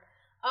that mark.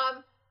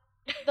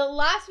 The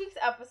last week's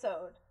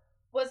episode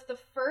was the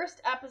first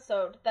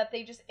episode that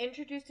they just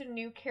introduced a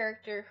new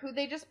character who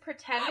they just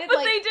pretended but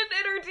like they didn't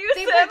introduce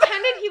they him.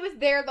 pretended he was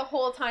there the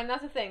whole time.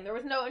 That's the thing. There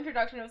was no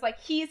introduction. It was like,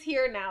 he's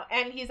here now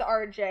and he's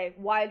RJ.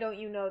 Why don't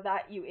you know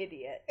that, you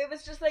idiot? It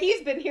was just like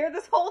He's been here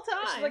this whole it's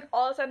just time. like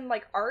all of a sudden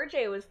like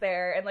RJ was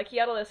there and like he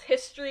had all this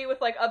history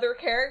with like other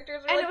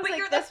characters. And Like, it was but like,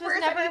 you're this the was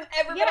first never time you've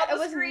ever been on it the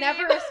was screen.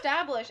 never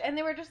established. And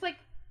they were just like,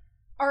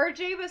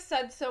 RJ was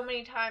said so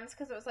many times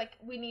because it was like,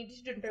 we need you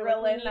to They're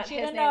drill like, in we that need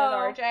his you name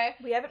to is know. RJ.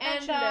 We haven't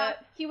And mentioned it.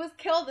 he was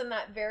killed in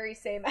that very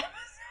same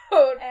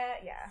episode.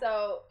 Yeah.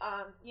 So,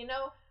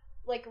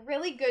 like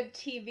really good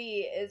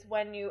TV is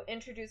when you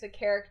introduce a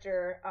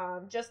character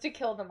just to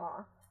kill them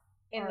off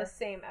in the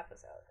same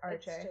episode. RJ.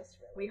 It's just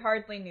really We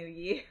hardly knew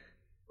ye.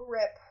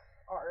 rip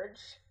Arj.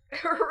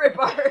 Rip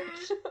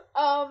Arj.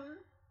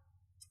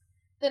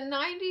 The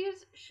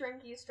 90s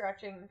shrinky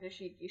stretching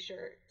dashiki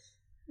shirt.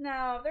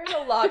 No, there's a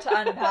lot to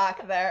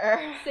unpack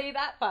there. Say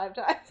that 5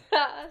 times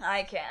fast.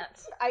 I can't.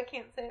 I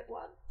can't say it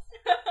once.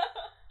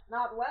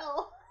 Not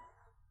well.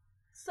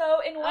 So,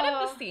 in one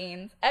of the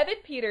scenes,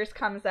 Evan Peters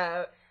comes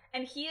out,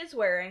 and he is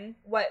wearing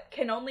what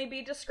can only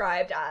be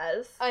described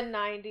as A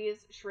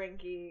 90s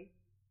shrinky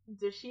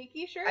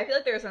dashiki shirt? I feel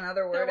like there's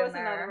another word there was in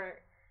there. another word.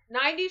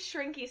 90s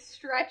shrinky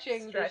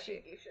stretching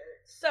dashiki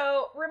shirt.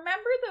 So,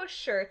 remember those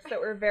shirts that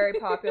were very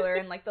popular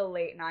in like the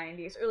late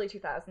 90s, early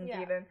 2000s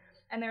even?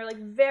 And they were like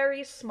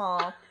very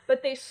small,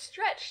 but they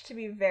stretched to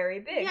be very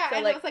big. Yeah, so,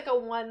 and like, it was like a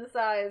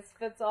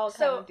one-size-fits-all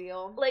kind of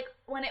deal. Like,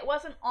 when it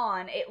wasn't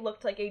on, it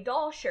looked like a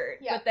doll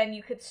shirt, but then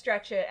you could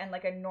stretch it and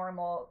like a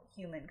normal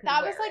human could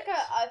that wear was like it.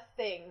 a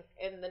thing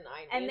in the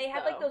 90s. And they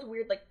had like those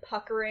weird like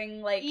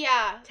puckering like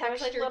texture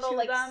texture like little to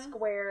like them.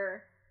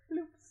 square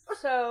loops.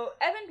 So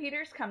Evan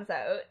Peters comes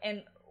out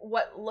in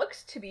what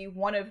looks to be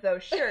one of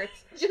those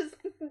shirts, just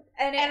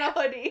and a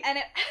hoodie, and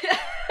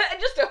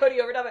just a hoodie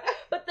over top of it.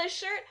 But the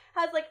shirt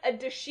has like a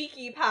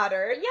dashiki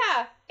pattern.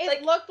 Yeah, it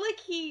like, looked like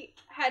he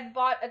had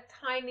bought a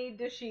tiny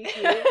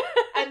dashiki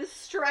and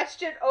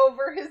stretched it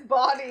over his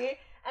body,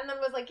 and then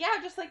was like,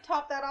 "Yeah, just like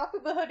top that off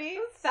with the hoodie."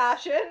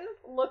 Fashion,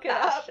 look it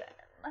up.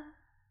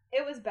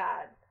 It was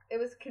bad. It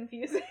was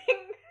confusing.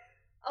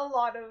 A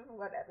lot of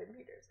what Evan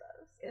Peters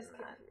does is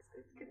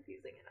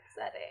confusing and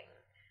upsetting,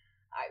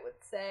 I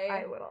would say.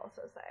 I would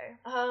also say.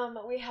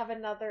 We have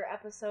another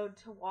episode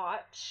to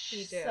watch.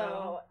 We do.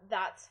 So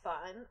that's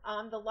fun.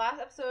 The last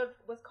episode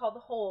was called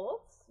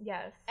Holes.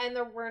 Yes. And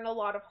there weren't a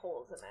lot of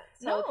holes in it.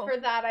 So No. for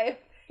that I am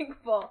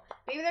thankful.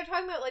 Maybe they're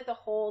talking about like the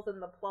holes in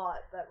the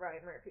plot that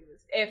Ryan Murphy was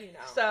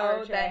so,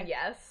 RJ. then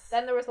yes.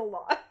 Then there was a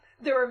lot.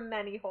 There were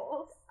many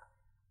holes.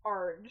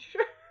 Arj.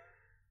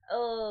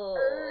 Oh.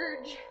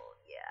 Urge.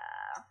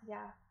 Yeah.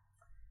 Yeah.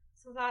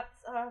 So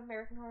that's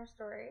American Horror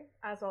Story.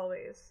 As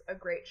always, a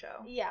great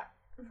show. Yeah.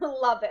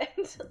 Love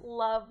it.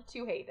 Love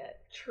to hate it.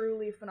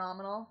 Truly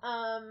phenomenal.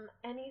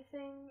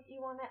 Anything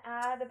you want to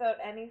add about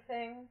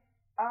anything?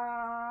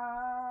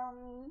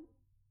 No,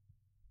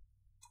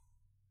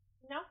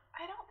 No?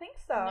 I don't think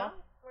so. No?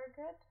 We're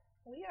good?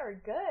 We are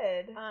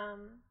good.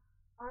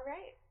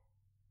 Alright.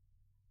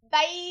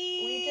 Bye!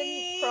 We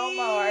didn't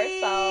promo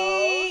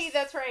ourselves.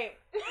 That's right.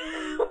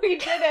 We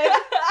didn't.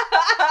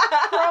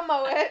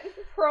 Promo it.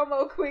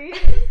 Promo queen.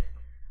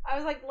 I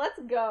was like, let's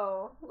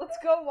go. Let's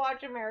go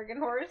watch American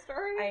Horror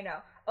Story. I know.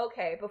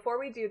 Okay, before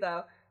we do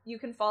though, you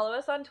can follow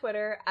us on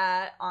Twitter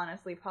at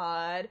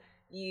HonestlyPod.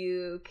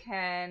 You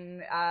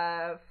can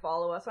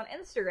follow us on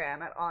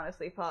Instagram at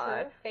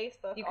HonestlyPod. True.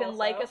 Facebook. You can also.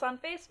 like us on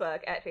Facebook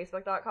at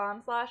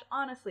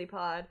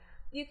facebook.com/honestlypod.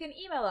 You can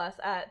email us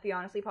at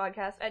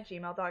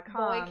thehonestlypodcast@gmail.com.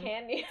 Boy,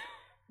 can you.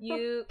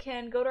 You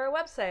can go to our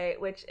website,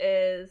 which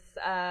is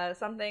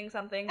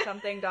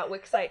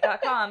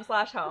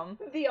something.wixsite.com/home.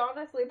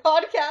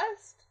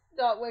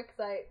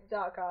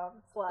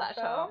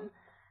 thehonestlypodcast.wixsite.com/home.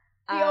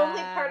 The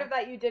only part of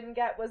that you didn't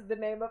get was the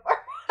name of our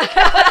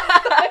podcast.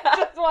 I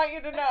just want you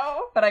to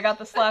know. But I got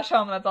the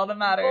 /home, that's all that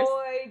matters.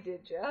 Boy,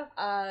 did ya.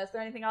 Is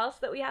there anything else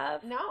that we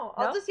have? No,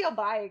 I'll No? just yell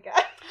bye again.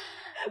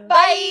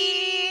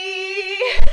 Bye!